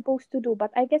what we're supposed to do.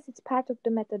 But I guess it's part of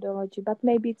the methodology. But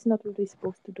maybe it's not what we're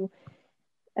supposed to do.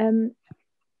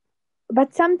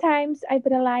 But sometimes I've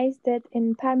realized that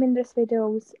in Parminder's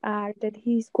videos that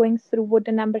he's going through what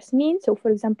the numbers mean. So,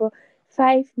 for example,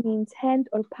 5 means hand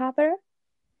or power,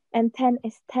 and 10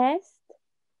 is test.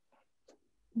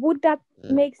 Would that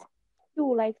make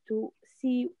you like to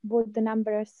see what the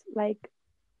numbers like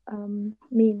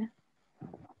mean?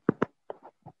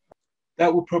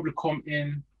 That will probably come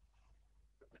in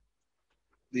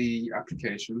the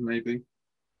application, maybe.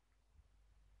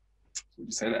 Would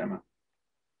you say that, Emma?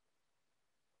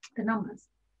 The numbers,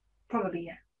 probably,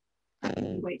 yeah.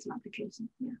 Wait till application,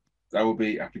 yeah. That will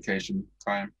be application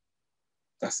time.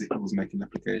 That's if it was making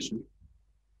application.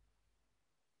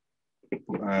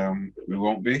 We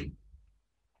won't be.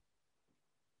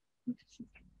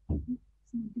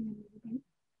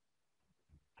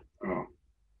 Oh,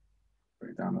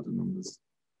 break down other numbers.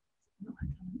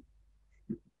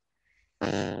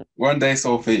 One day,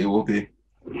 Sophie, it will be.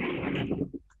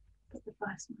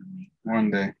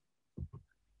 One day.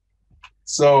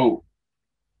 So,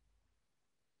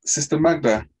 Sister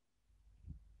Magda.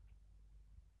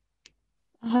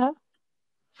 Uh-huh.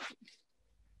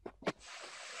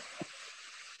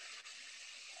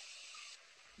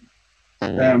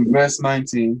 Verse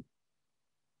 19.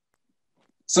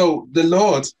 So the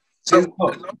Lord,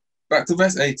 back to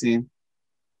verse 18.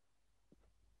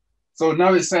 So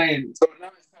now it's saying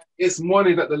it's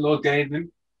money that the Lord gave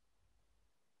him.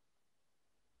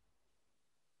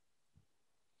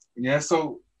 Yeah,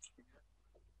 so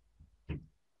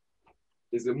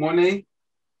is it money?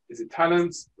 Is it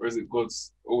talents? Or is it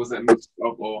goods? Or was that mixed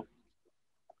up? Or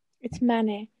It's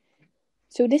money.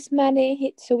 So this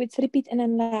money, so it's repeat and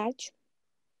enlarge.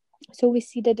 So we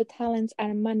see that the talents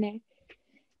are money,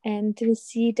 and we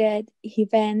see that he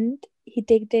went, he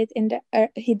digged in the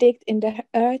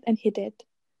earth, and hid it.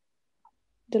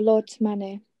 The Lord's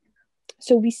money.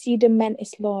 So we see the man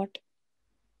is Lord.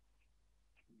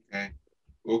 okay,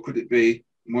 or could it be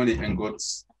money and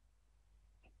goods?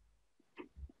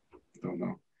 I don't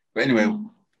know. But anyway,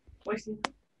 why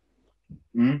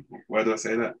do I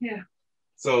say that? Yeah.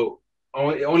 So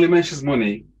it only mentions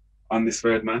money on this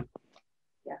third man.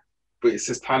 Yeah. But it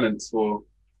says talents for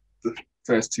the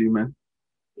first 2 men.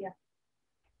 Yeah.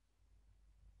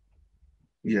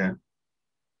 Yeah.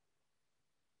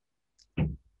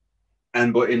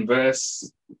 And but in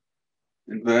verse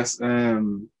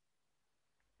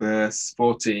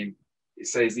 14, it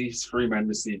says these 3 men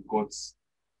received goods.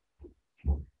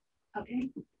 Okay.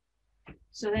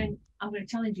 So then I'm going to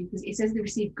challenge you because it says they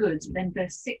received goods, but then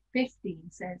verse 15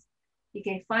 says he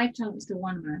gave 5 talents to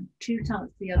one man, 2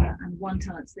 talents to the other, and 1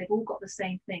 talent. So they've all got the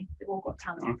same thing. They've all got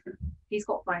talent. Okay. He's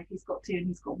got 5, he's got 2, and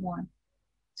he's got 1.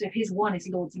 So if his 1 is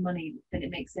Lord's money, then it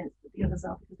makes sense that the others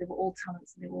are, because they were all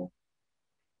talents and they were all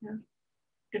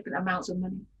different amounts of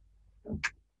money. Okay,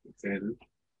 then.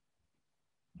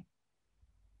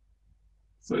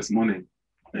 So it's money.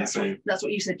 That's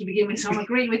what you said to begin with, so I'm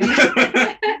agreeing with you.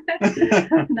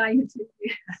 Now you do.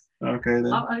 Okay,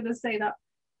 then. I'm going to say that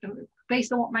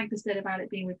based on what Magda said about it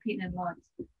being repeat and enlarged.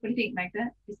 What do you think,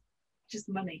 Magda? It's just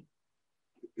money.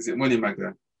 Is it money,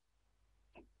 Magda?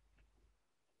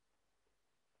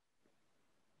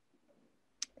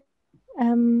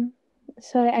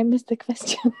 Sorry, I missed the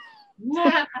question.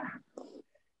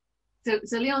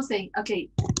 So Leon's saying, okay,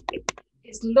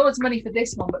 it's Lord's money for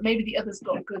this one, but maybe the others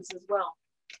got goods as well.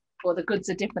 Or the goods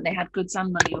are different. They had goods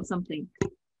and money or something.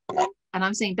 And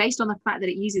I'm saying based on the fact that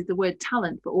it uses the word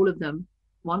talent for all of them,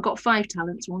 one got 5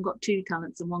 talents, one got 2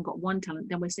 talents, and one got 1 talent,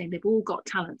 then we're saying they've all got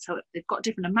talent. So they've got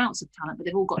different amounts of talent, but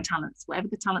they've all got talents. Whatever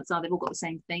the talents are, they've all got the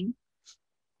same thing.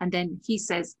 And then he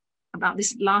says about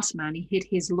this last man, he hid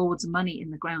his Lord's money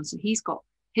in the ground. So he's got,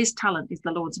 his talent is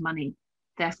the Lord's money.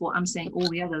 Therefore, I'm saying all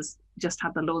the others just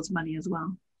had the Lord's money as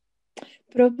well.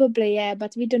 Probably, yeah,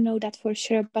 but we don't know that for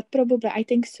sure. But probably, I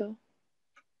think so.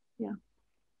 Yeah.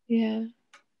 Yeah.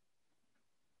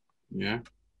 Yeah.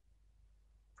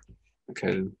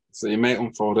 Okay. So you may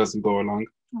unfold as we go along.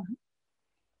 Mhm.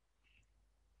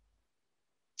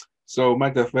 So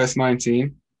Magda, verse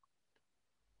 19.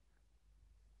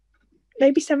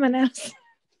 Maybe someone else.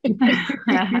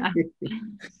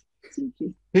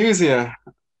 Who's here?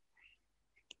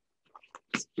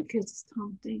 Because it's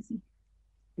Tom Daisy.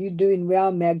 You're doing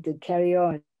well, Magda. Carry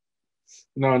on.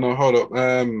 No, hold up.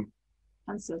 And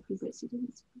Sophie, but she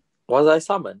didn't. Was I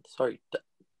summoned? Sorry.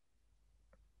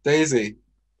 Daisy.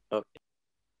 Okay.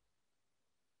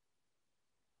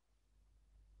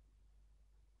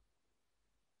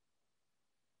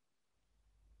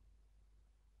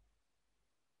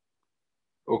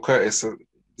 Or Curtis.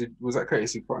 Was that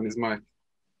Curtis who put on his mic?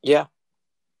 Yeah.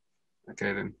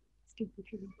 Okay then. Skip the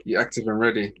trivia. You're active and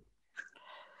ready.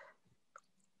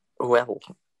 Well,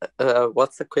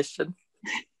 what's the question?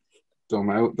 Don't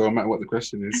matter what the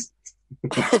question is.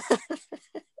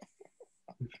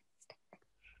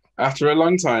 After a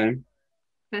long time,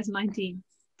 Verse 19.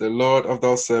 the Lord of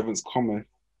those servants cometh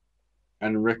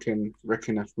and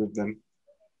reckoneth with them.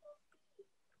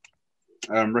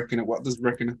 Reckoneth. What does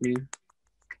reckoneth mean?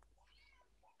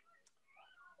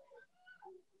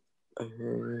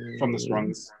 From the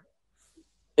Strongs.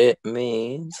 It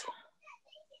means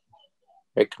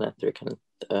reckoneth,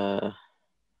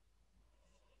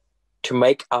 to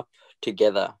make up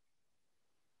together.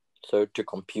 So to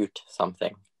compute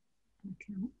something.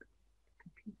 Okay.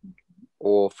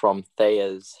 Or from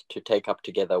Thayers, to take up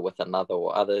together with another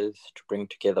or others, to bring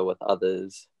together with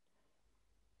others,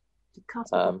 To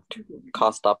cast to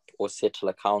cast up or settle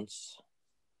accounts.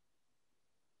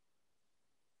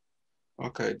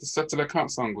 Okay. Does settle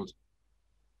account sound good?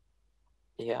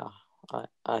 Yeah,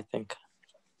 I think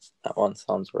that one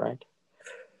sounds right.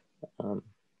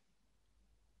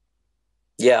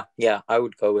 Yeah, I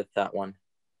would go with that one.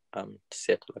 To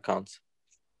settle accounts.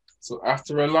 So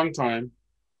after a long time,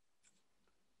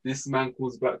 this man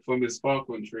comes back from his far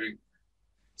country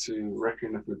to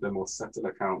reckon with them or settle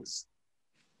accounts.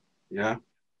 Yeah.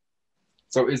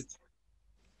 So it's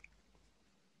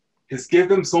give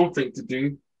them something to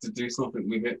do something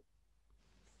with it.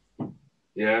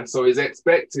 Yeah. So he's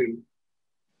expecting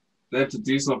them to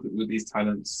do something with these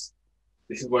talents.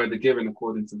 This is why they're given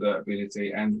according to their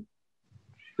ability, and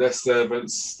their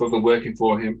servants, so they're working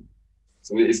for him.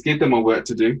 So it's give them a work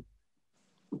to do.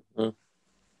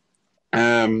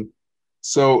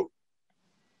 So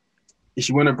if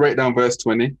you want to break down verse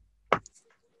 20.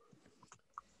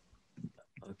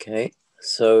 Okay,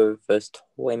 so verse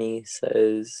 20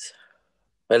 says,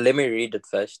 well, let me read it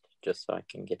first, just so I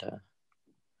can get a...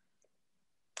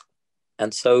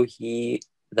 And so he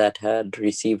that had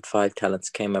received 5 talents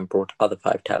came and brought other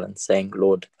 5 talents, saying,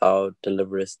 Lord, thou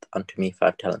deliverest unto me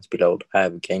 5 talents. Behold, I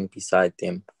have gained beside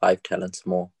them 5 talents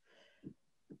more.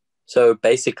 So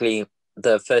basically,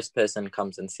 the first person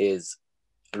comes and says,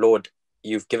 Lord,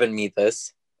 you've given me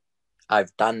this.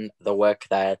 I've done the work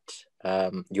that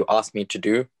you asked me to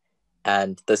do,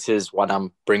 and this is what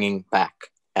I'm bringing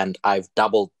back. And I've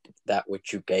doubled that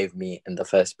which you gave me in the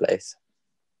first place.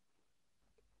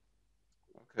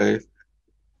 Okay.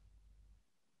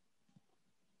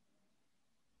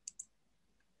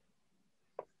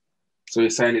 So you're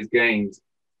saying it's gained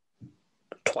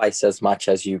twice as much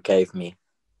as you gave me.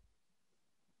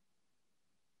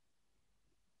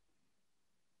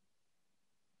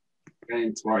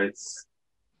 Gained twice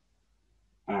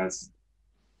as.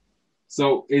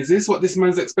 So is this what this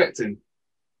man's expecting?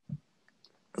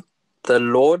 The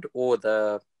Lord or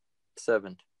the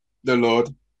servant? The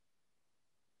Lord.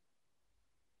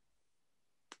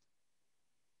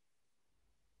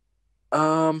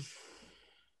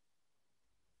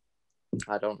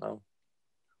 I don't know.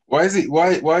 Why is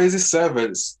this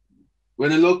servants, when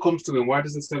the Lord comes to him, why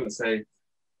does the servant say,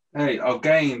 hey, I've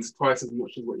gained twice as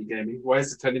much as what you gave me? Why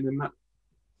is he telling him that?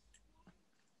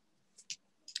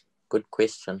 Good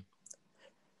question.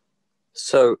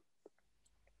 So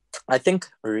I think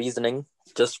reasoning,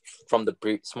 just from the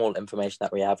brief, small information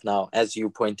that we have now, as you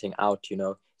pointing out,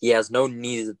 he has no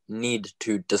need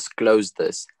to disclose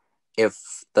this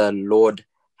if the Lord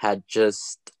had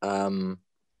just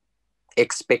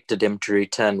expected him to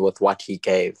return with what he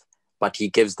gave. But he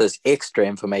gives this extra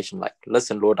information like,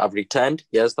 listen, Lord, I've returned.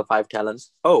 Here's the 5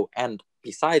 talents. Oh, and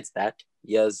besides that,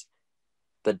 here's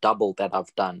the double that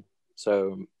I've done.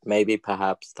 So maybe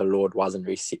perhaps the Lord wasn't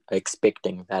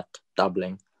expecting that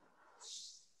doubling.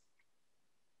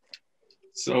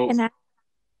 So,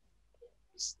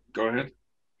 go ahead.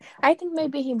 I think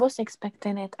maybe he was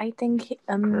expecting it. I think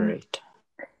Great.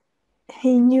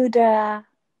 he knew the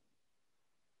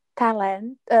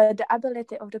talent, the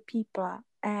ability of the people,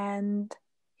 and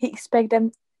he expect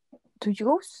them to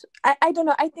use. I don't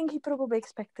know. I think he probably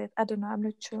expected. I don't know. I'm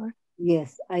not sure.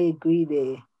 Yes, I agree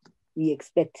there. He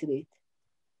expected it.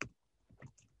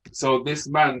 So this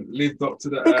man lived up to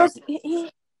the Because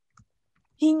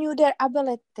he knew their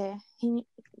ability. I think,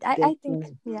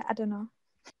 Definitely. yeah, I don't know.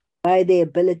 By their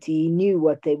ability, he knew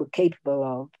what they were capable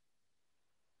of.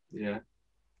 yeah.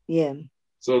 Yeah.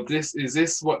 So is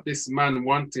this what this man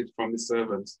wanted from the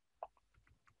servant?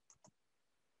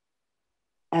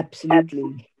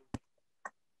 Absolutely.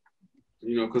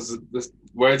 You know, because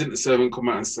why didn't the servant come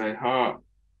out and say,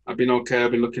 I've been okay,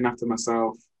 I've been looking after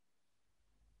myself,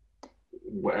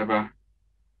 whatever.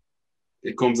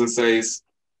 It comes and says,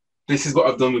 this is what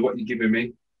I've done with what you're giving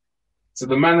me. So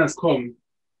the man has come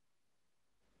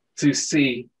to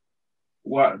see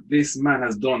what this man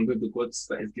has done with the goods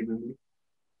that he's given me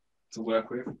to work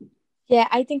with. Yeah,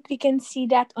 I think we can see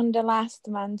that on the last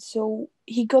one. So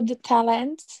he got the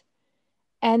talents,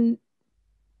 and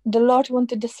the Lord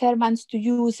wanted the servants to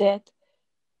use it.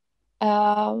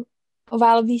 While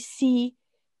we see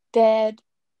that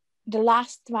the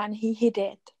last one, he hid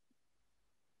it.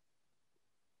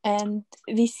 And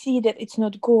we see that it's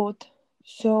not good.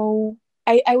 So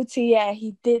I would say, yeah,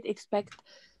 he did expect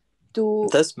to...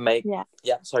 This make... Yeah.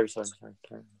 Yeah, sorry. Finish.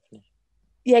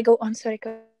 Yeah, go on. Sorry,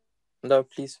 go. No,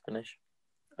 please finish.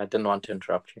 I didn't want to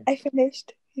interrupt you. I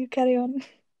finished. You carry on.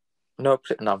 No,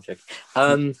 I'm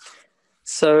joking.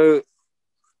 So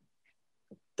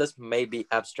this may be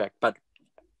abstract, but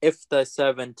if the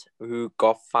servant who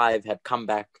got 5 had come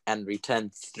back and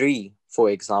returned 3,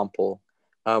 for example,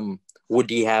 would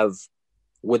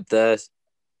the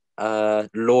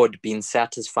Lord been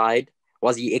satisfied?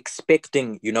 Was he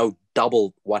expecting,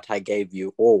 double what I gave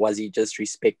you, or was he just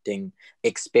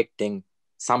expecting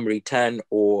some return,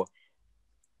 or,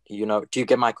 do you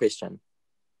get my question?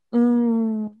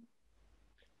 No,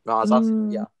 I was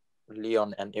asking, yeah,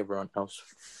 Leon and everyone else.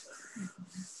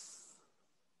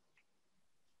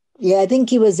 Yeah, I think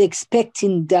he was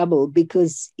expecting double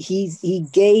because he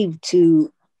gave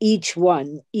to each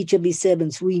of his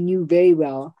servants who he knew very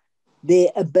well, their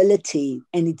ability,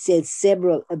 and it says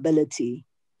several ability.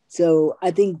 So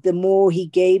I think the more he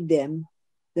gave them,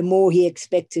 the more he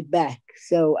expected back.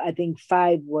 So I think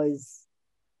 5 was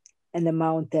an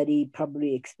amount that he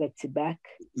probably expected back.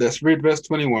 Let's read verse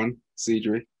 21,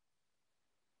 Cedric.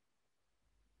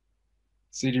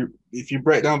 Cedric, if you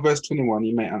break down verse 21,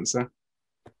 you may answer.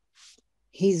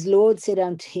 His Lord said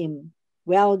unto him,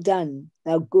 Well done,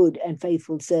 thou good and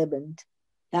faithful servant.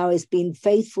 Thou hast been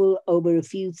faithful over a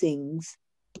few things.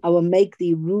 I will make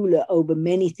thee ruler over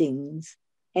many things.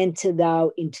 Enter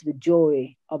thou into the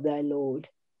joy of thy Lord.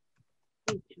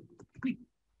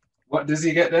 What does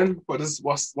he get then? What's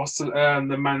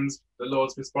the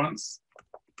Lord's response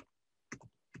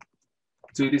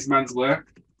to this man's work?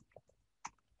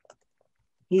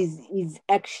 He's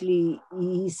actually,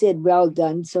 he said, well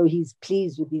done, so he's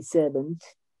pleased with his servant.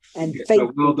 And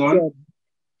faithful. Well done. Servant.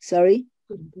 Sorry?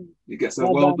 He gets a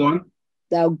well done.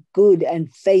 Thou good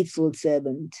and faithful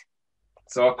servant.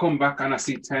 So I come back and I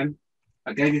see 10.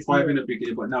 I gave you 5 in the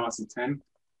beginning, but now I see 10.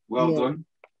 Well done.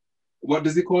 What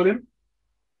does he call him?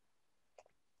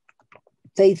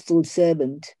 Faithful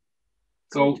servant.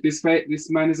 So this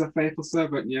man is a faithful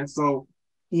servant, yeah? So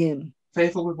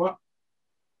faithful with what?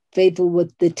 Faithful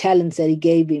with the talents that he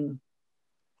gave him.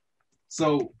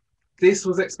 So this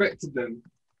was expected then,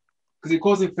 because he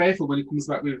calls him faithful when he comes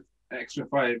back with an extra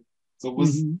 5. So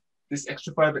was this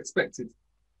extra 5 expected?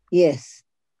 Yes.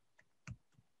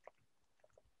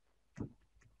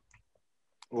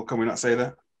 Or can we not say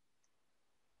that?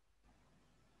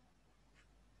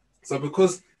 So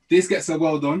because this gets a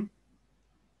well done,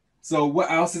 so what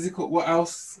else is he called? What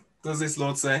else does this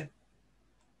Lord say?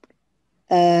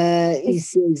 He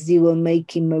says he will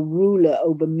make him a ruler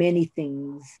over many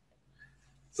things.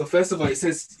 So first of all, it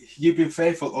says you've been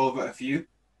faithful over a few.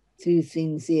 2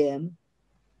 things, yeah.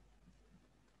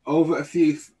 Over a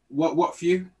few. What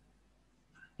few?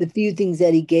 The few things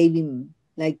that he gave him,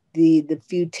 like the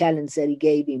few talents that he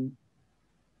gave him.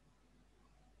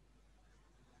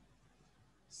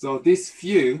 So this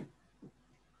few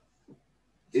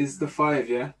is the 5,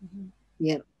 yeah?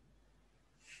 Yeah.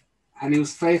 And he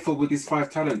was faithful with his 5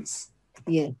 talents.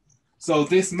 Yeah. So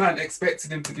this man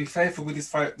expected him to be faithful with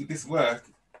this work,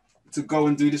 to go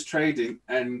and do this trading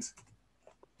and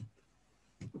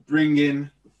bring in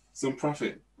some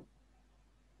profit.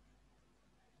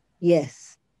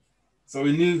 Yes. So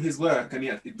he knew his work and he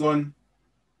had done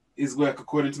his work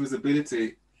according to his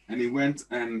ability, and he went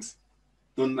and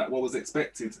done that what was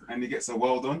expected, and he gets a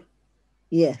well done.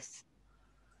 Yes.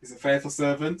 He's a faithful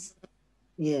servant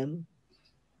Yeah.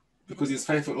 because he's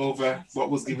faithful over what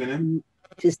was given him.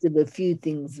 Just of a few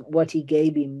things, what he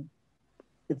gave him.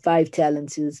 The 5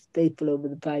 talents, he was faithful over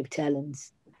the 5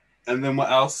 talents. And then what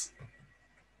else?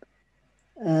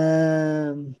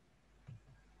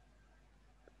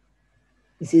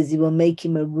 He says he will make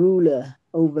him a ruler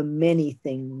over many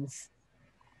things.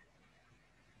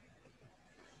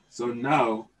 So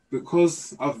now,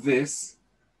 because of this,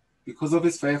 because of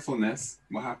his faithfulness,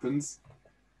 what happens?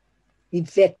 The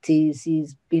effect is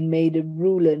he's been made a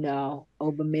ruler now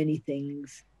over many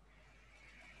things.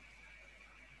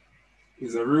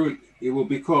 He's a ruler. He will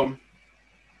become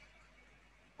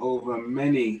over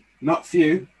many, not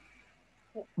few.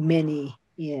 Many,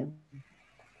 yeah.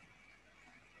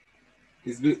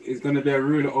 He's going to be a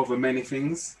ruler over many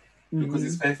things because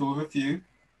he's faithful with a few.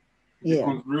 He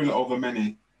becomes ruler over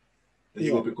many that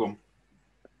he will become.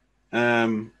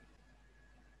 And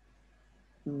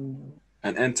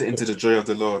enter into the joy of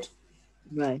the Lord.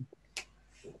 Right.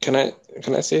 Can I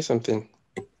say something?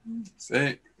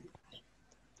 Say.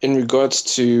 In regards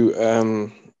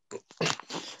to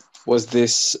was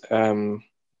this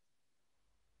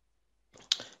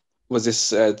what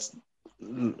is it?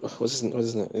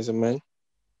 Is a man?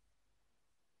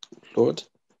 Lord?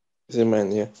 Is a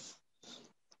man, yeah.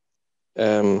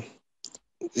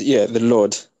 Yeah, the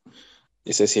Lord.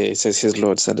 It says here, his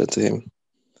Lord said it to him.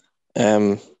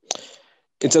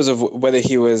 In terms of whether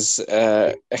he was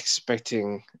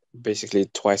expecting basically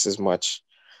twice as much.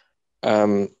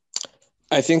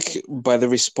 I think by the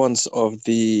response of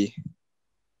I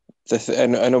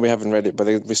know we haven't read it, but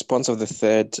the response of the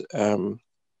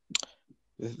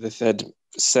third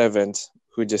servant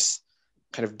who just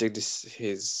kind of did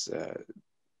his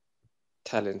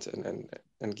talent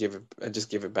and give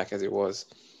it back as it was.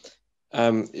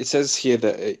 It says here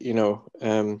that he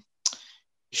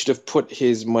should have put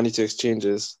his money to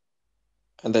exchanges,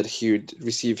 and that he would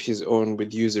receive his own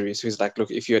with usury. So he's like, look,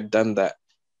 if you had done that,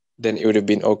 then it would have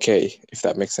been okay, if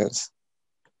that makes sense.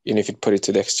 If you'd put it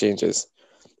to the exchanges.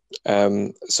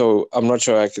 So I'm not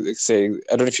sure I could say, I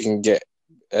don't know if you can get,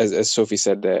 as Sophie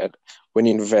said there, when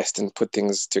you invest and put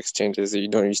things to exchanges, you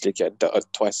don't usually get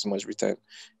twice as much return.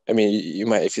 I mean, you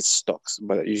might if it's stocks,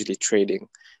 but usually trading,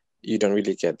 you don't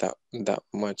really get that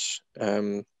much.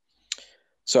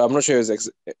 So I'm not sure it's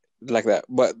like that.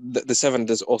 But the 7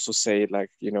 does also say,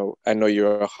 like, I know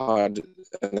you're a hard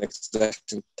and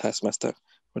exacting taskmaster.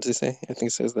 What does it say? I think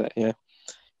it says that, yeah.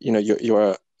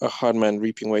 You're a hard man,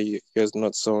 reaping where you have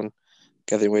not sown,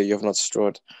 gathering where you have not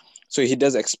strawed. So he's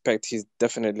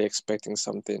definitely expecting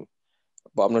something.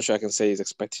 But I'm not sure I can say he's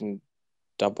expecting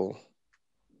double.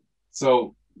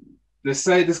 So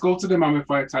let's go to the man with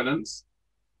 5 talents.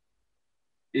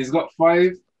 He's got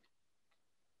 5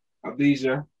 of these,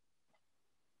 yeah.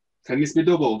 Can this be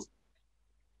doubled?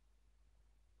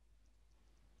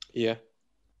 Yeah.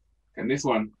 Can this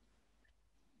one?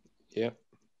 Yeah.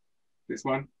 This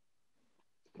one?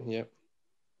 Yeah.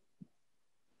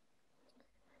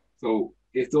 So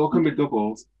if they all can be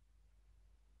doubled,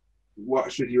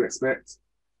 what should you expect?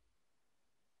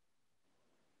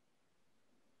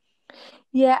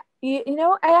 Yeah,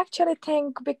 I actually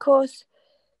think because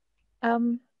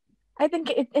I think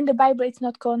in the Bible it's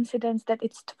not coincidence that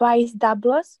it's twice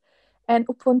doubles, and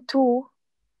upon 2,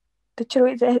 the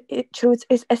truth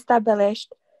is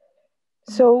established.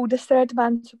 So the third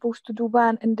one's supposed to do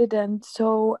 1 and didn't.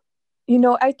 So,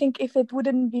 I think if it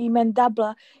wouldn't be meant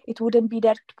double, it wouldn't be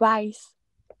there twice.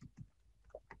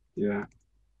 Yeah.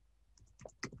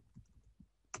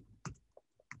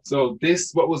 So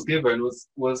this, what was given,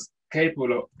 was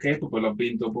capable of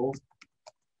being doubled.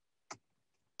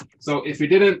 So if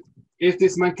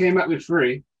this man came out with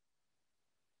 3,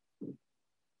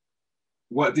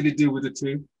 what did he do with the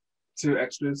two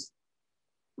extras?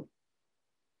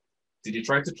 Did he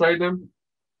try to trade them?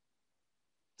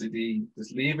 Did he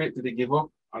just leave it? Did he give up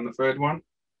on the 3rd one?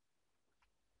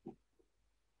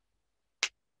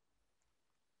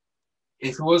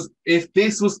 If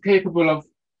this was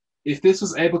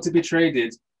able to be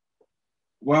traded,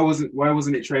 why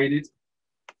wasn't it traded?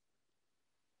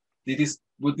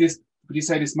 Would you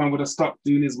say this man would have stopped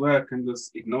doing his work and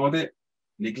just ignored it,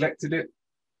 neglected it?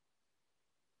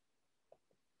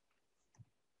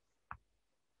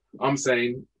 I'm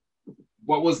saying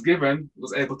what was given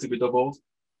was able to be doubled.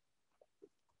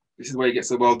 This is where he gets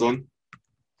so well done.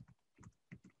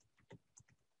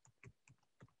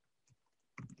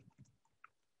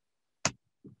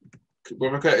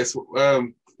 Brother Curtis,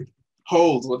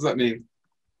 hold, what does that mean?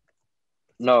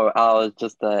 No, I was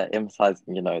just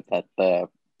emphasizing, that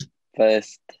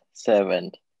first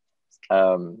servant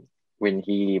when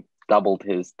he doubled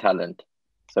his talent.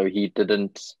 So he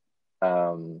didn't,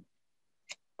 how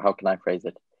can I phrase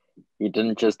it? He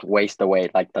didn't just waste away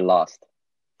like the last.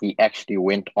 He actually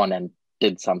went on and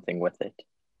did something with it.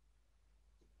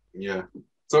 Yeah.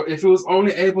 So if he was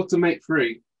only able to make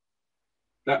 3,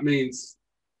 that means,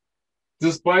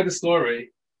 just by the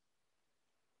story,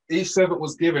 each servant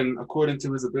was given according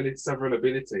to his ability, several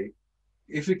ability.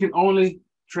 If he can only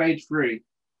trade 3,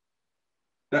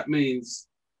 that means,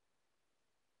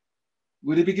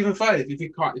 would he be given 5 if he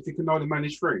can't? If he can only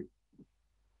manage 3?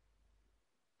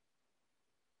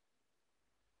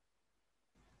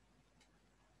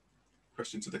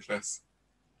 Question to the class: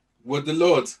 would the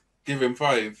Lord give him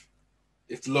 5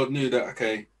 if the Lord knew that,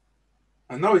 okay,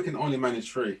 I know he can only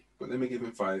manage 3, but let me give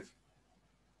him 5?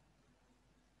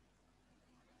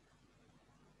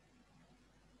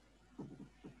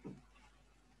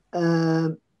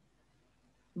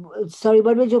 Sorry,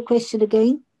 what was your question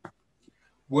again?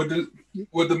 Would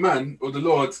the man or the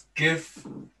Lord give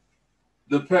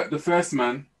the first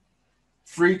man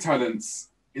 3 talents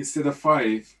instead of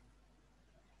 5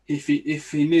 if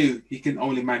he knew he can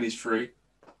only manage 3?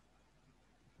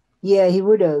 Yeah, he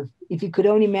would have. If he could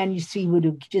only manage 3, he would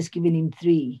have just given him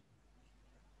 3.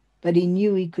 But he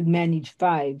knew he could manage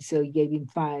 5, so he gave him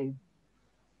 5.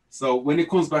 So when he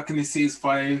comes back and he sees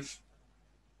 5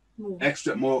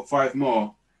 extra more, 5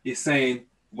 more, he's saying,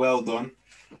 well done.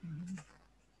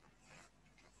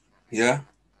 Yeah?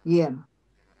 Yeah.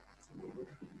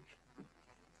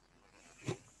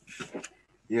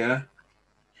 Yeah.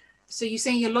 So you're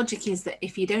saying your logic is that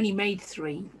if he'd only made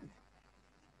 3,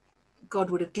 God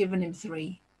would have given him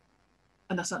 3.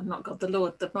 And that's not God, the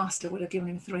Lord, the Master would have given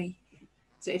him 3.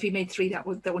 So if he made 3, that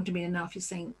wouldn't have been enough. You're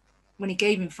saying when he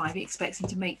gave him 5, he expects him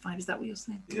to make 5. Is that what you're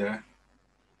saying? Yeah.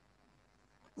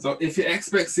 So if he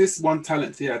expects this 1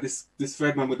 talent here, this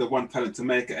third man with the 1 talent to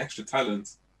make an extra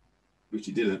talent, which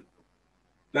he didn't,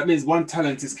 that means 1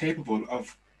 talent is capable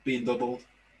of being doubled.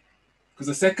 Because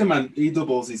the second man, he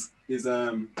doubles his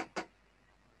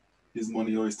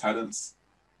money or his talents.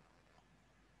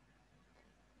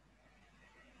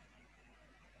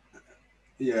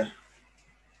 Yeah.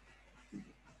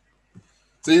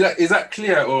 So is that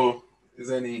clear, or is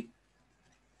there any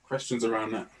questions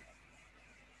around that?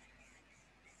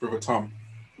 Brother Tom.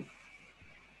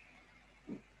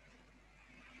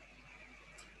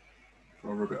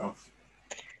 I'll rub it off.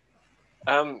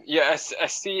 Yeah, I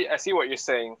see what you're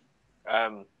saying.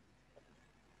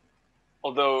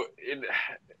 Although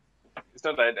it's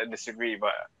not that I disagree,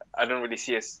 but I don't really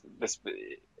see this.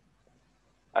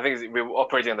 I think we're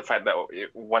operating on the fact that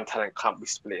 1 talent can't be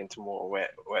split into more,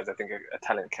 whereas I think a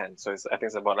talent can. So I think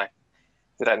it's about like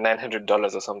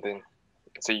 $900 or something.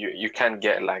 So you can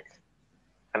get like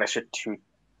an extra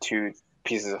two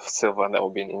pieces of silver, and that will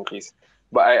be an increase.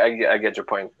 But I get your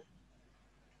point.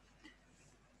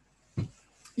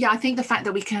 Yeah, I think the fact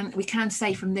that we can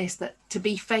say from this that to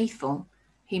be faithful,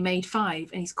 he made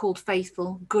 5, and he's called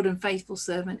faithful, good and faithful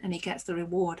servant, and he gets the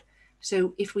reward.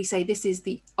 So if we say this is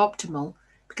the optimal,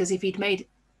 because if he'd made,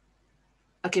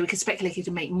 okay, we could speculate he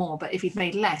could make more, but if he'd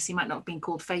made less, he might not have been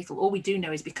called faithful. All we do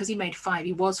know is because he made 5,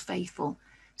 he was faithful.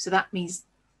 So that means,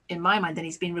 in my mind, then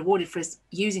he's been rewarded for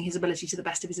using his ability to the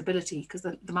best of his ability, because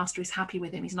the master is happy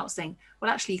with him. He's not saying,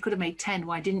 well, actually, you could have made 10.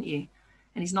 Why didn't you?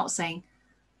 And he's not saying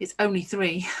it's only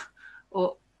 3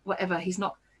 or whatever. He's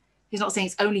not saying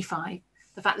it's only 5.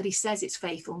 The fact that he says it's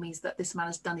faithful means that this man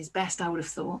has done his best, I would have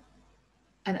thought.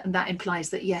 And that implies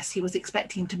that, yes, he was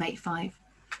expecting him to make 5.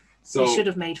 So he should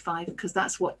have made 5, because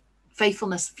that's what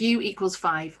faithfulness, few equals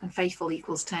 5 and faithful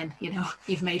equals 10.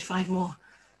 You've made 5 more.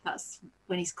 That's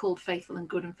when he's called faithful and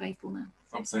good and faithful now.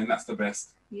 So I'm saying that's the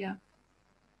best. Yeah.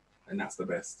 And that's the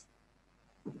best.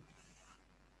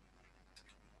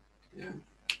 Yeah.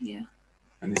 Yeah.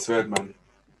 And his third man,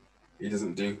 he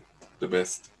doesn't do the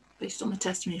best. Based on the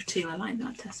testimony of 2. I like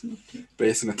that testimony of 2.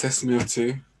 Based on the testimony of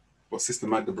 2, what Sister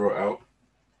Magda brought out,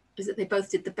 is that they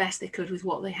both did the best they could with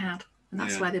what they had. And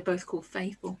that's why they're both called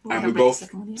faithful. And we both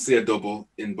see a double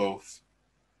in both.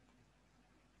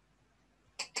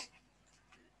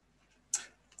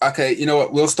 Okay, you know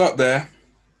what? We'll stop there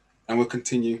and we'll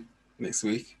continue next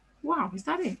week. Wow, is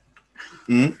that it?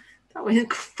 Mm? That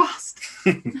went fast.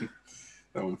 That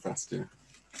went fast, yeah.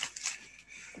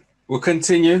 We'll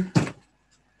continue.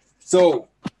 So,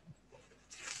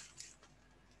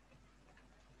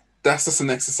 that's just an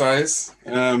exercise.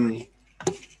 It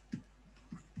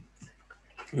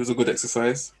was a good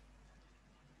exercise.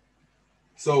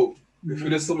 So, if we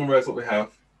just summarize what we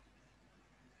have,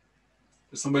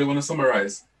 does somebody want to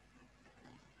summarize?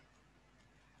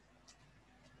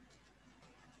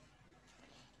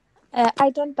 I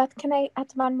don't, but can I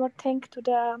add one more thing to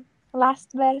the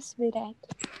last verse we read?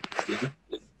 Yeah.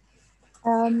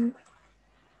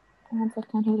 One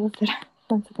second, who was there?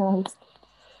 One second, I lost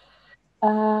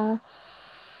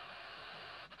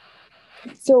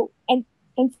it. So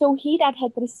so he that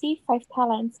had received 5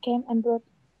 talents came and brought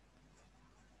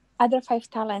other 5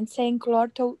 talents, saying,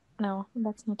 Lord, no,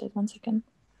 that's not it. 1 second.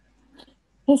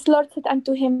 His Lord said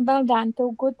unto him, Well done,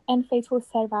 thou good and faithful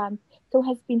servant. Thou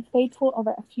hast been faithful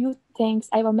over a few things.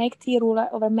 I will make thee ruler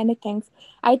over many things.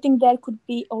 I think there could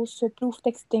be also proof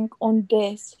texting on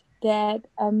this, that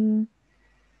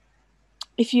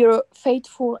if you're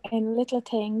faithful in little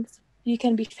things, you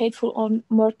can be faithful on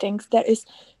more things. There is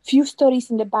few stories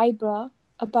in the Bible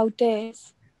about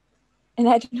this, and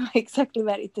I don't know exactly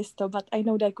where it is though, but I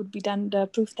know there could be done the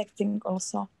proof texting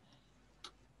also.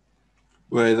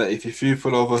 Where that if you're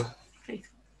faithful over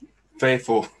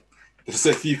faithful, if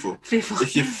say faithful,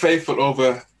 if you're faithful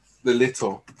over the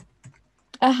little,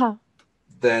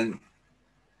 then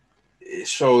it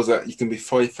shows that you can be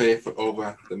fully faithful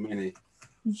over the many.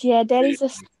 Yeah, there is a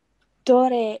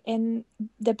story in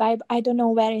the Bible, I don't know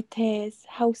where it is,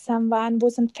 how someone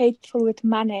wasn't faithful with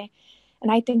money.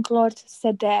 And I think Lord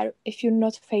said there, if you're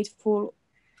not faithful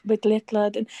with little,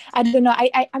 then I don't know.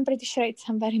 I'm pretty sure it's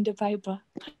somewhere in the Bible.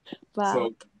 But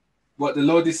So what the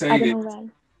Lord is saying I don't know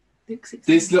is,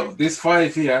 this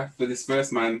 5 here for this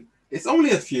first man, it's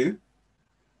only a few.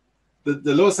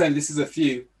 The Lord saying this is a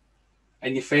few,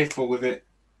 and you're faithful with it.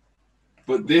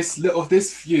 But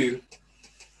this few,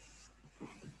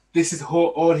 this is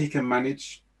all he can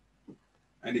manage,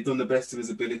 and he done the best of his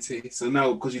ability. So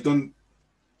now, because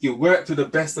you work to the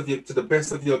best of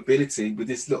your ability with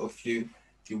this little few.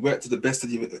 You work to the best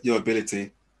of your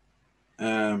ability.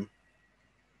 What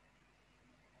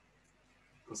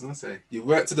was I gonna say? You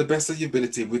work to the best of your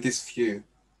ability with this few.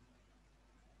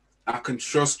 I can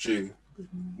trust you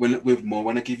with more.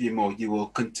 When I give you more, you will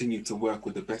continue to work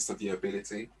with the best of your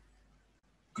ability.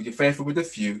 Because you're faithful with a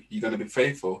few, you're gonna be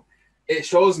faithful. It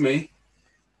shows me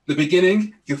the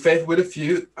beginning. You're faithful with a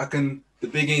few. The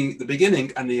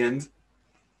beginning and the end.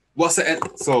 What's the end?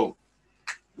 So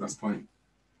last point.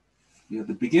 You have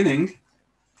the beginning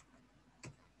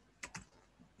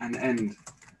and end.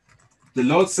 The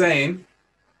Lord saying,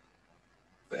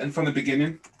 the end from the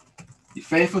beginning, you're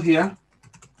faithful here.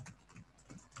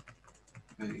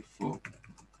 Faithful.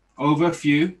 Over a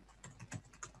few.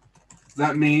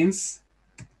 That means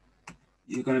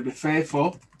you're going to be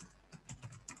faithful.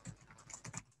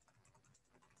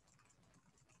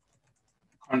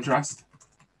 Contrast.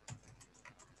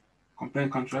 Compare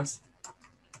and contrast.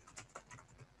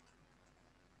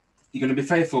 You're going to be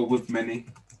faithful with many.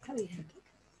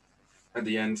 At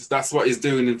the end. That's what he's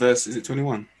doing in verse, is it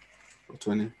 21? Or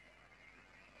 20?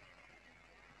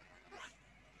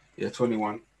 Yeah,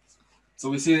 21. So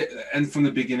we see the end from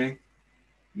the beginning.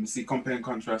 We see compare and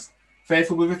contrast.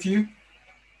 Faithful with a few.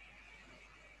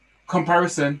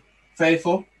 Comparison.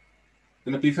 Faithful.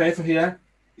 Going to be faithful here.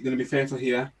 You're going to be faithful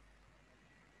here.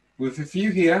 With a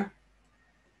few here,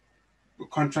 we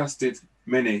contrasted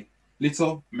many.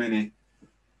 Little, many.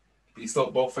 You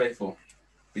still both faithful.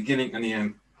 Beginning and the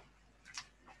end.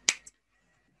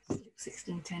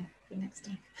 16:10 for next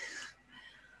time.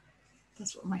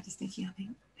 That's what Magda's thinking, I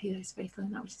think. He is faithful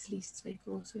and that which is least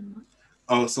faithful also in much.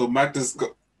 Oh, so Magda's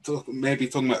maybe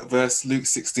talking about verse Luke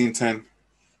 16:10.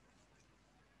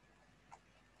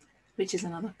 Which is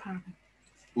another parable.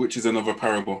 Which is another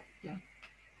parable. Yeah.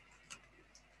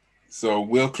 So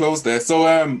we'll close there. So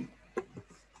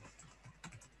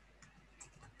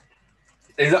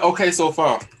is that okay so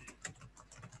far?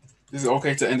 Is it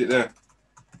okay to end it there?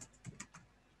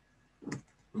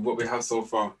 With what we have so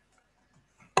far.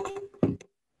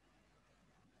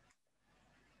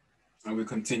 And we'll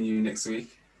continue next week.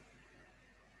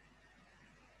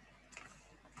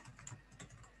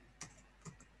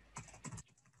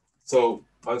 So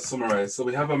I'll summarize. So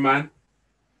we have a man.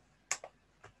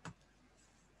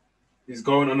 He's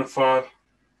going to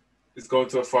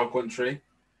a far country.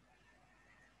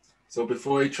 So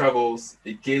before he travels,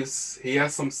 he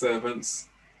has some servants.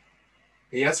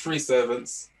 He has 3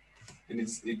 servants. And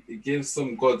he gives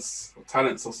some goods or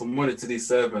talents or some money to these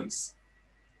servants.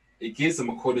 He gives them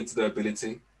according to their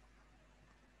ability.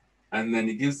 And then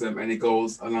he gives them and he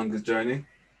goes along his journey.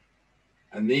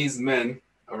 And these men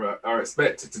are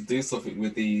expected to do something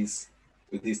with these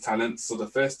talents. So the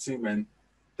first 2 men,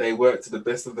 they work to the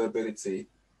best of their ability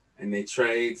and they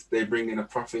trade, they bring in a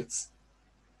profit.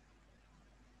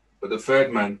 But the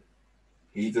 3rd man,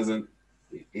 he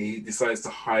decides to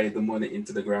hide the money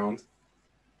into the ground.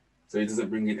 So he doesn't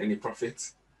bring in any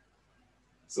profit.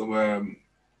 So where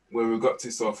we've got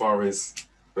to so far is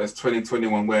verse 20 and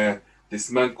 21, where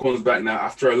this man comes back now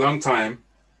after a long time.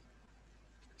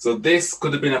 So this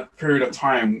could have been a period of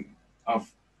time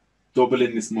of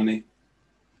doubling this money.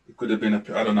 It could have been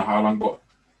I don't know how long, but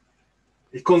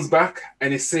he comes back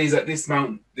and he sees that this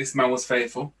man was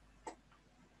faithful.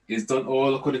 He's done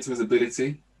all according to his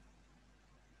ability.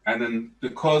 And then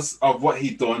because of what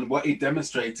he done, what he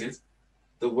demonstrated,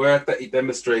 the work that he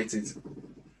demonstrated,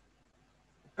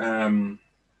 the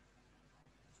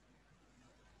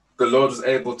Lord was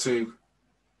able to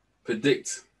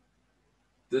predict.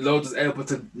 The Lord was able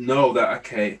to know that,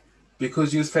 okay,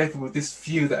 because you was faithful with this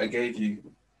few that I gave you,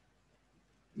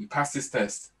 you passed this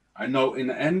test. I know in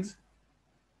the end,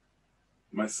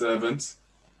 my servant,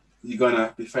 you're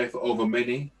gonna be faithful over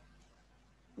many.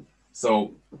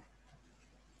 So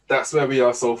that's where we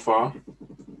are so far.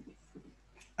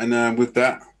 And with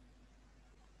that,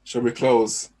 shall we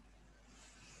close?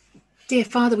 Dear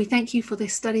Father, we thank you for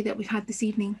this study that we've had this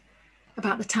evening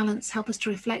about the talents. Help us to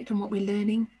reflect on what we're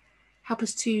learning. Help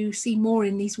us to see more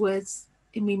in these words.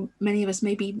 Many of us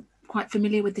may be quite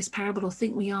familiar with this parable or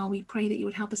think we are. We pray that you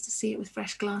would help us to see it with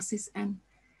fresh glasses and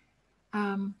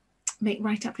make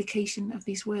right application of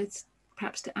these words,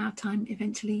 perhaps to our time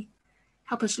eventually.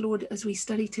 Help us, Lord, as we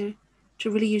study to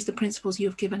really use the principles you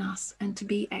have given us and to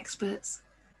be experts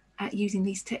at using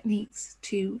these techniques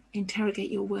to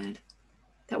interrogate your word,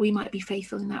 that we might be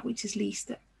faithful in that which is least,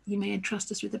 that you may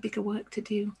entrust us with a bigger work to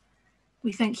do.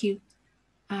 We thank you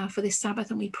for this Sabbath,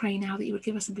 and we pray now that you would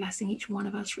give us a blessing, each one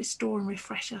of us, restore and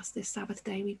refresh us this Sabbath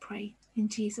day, we pray. In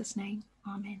Jesus' name,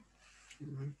 amen.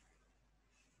 Amen.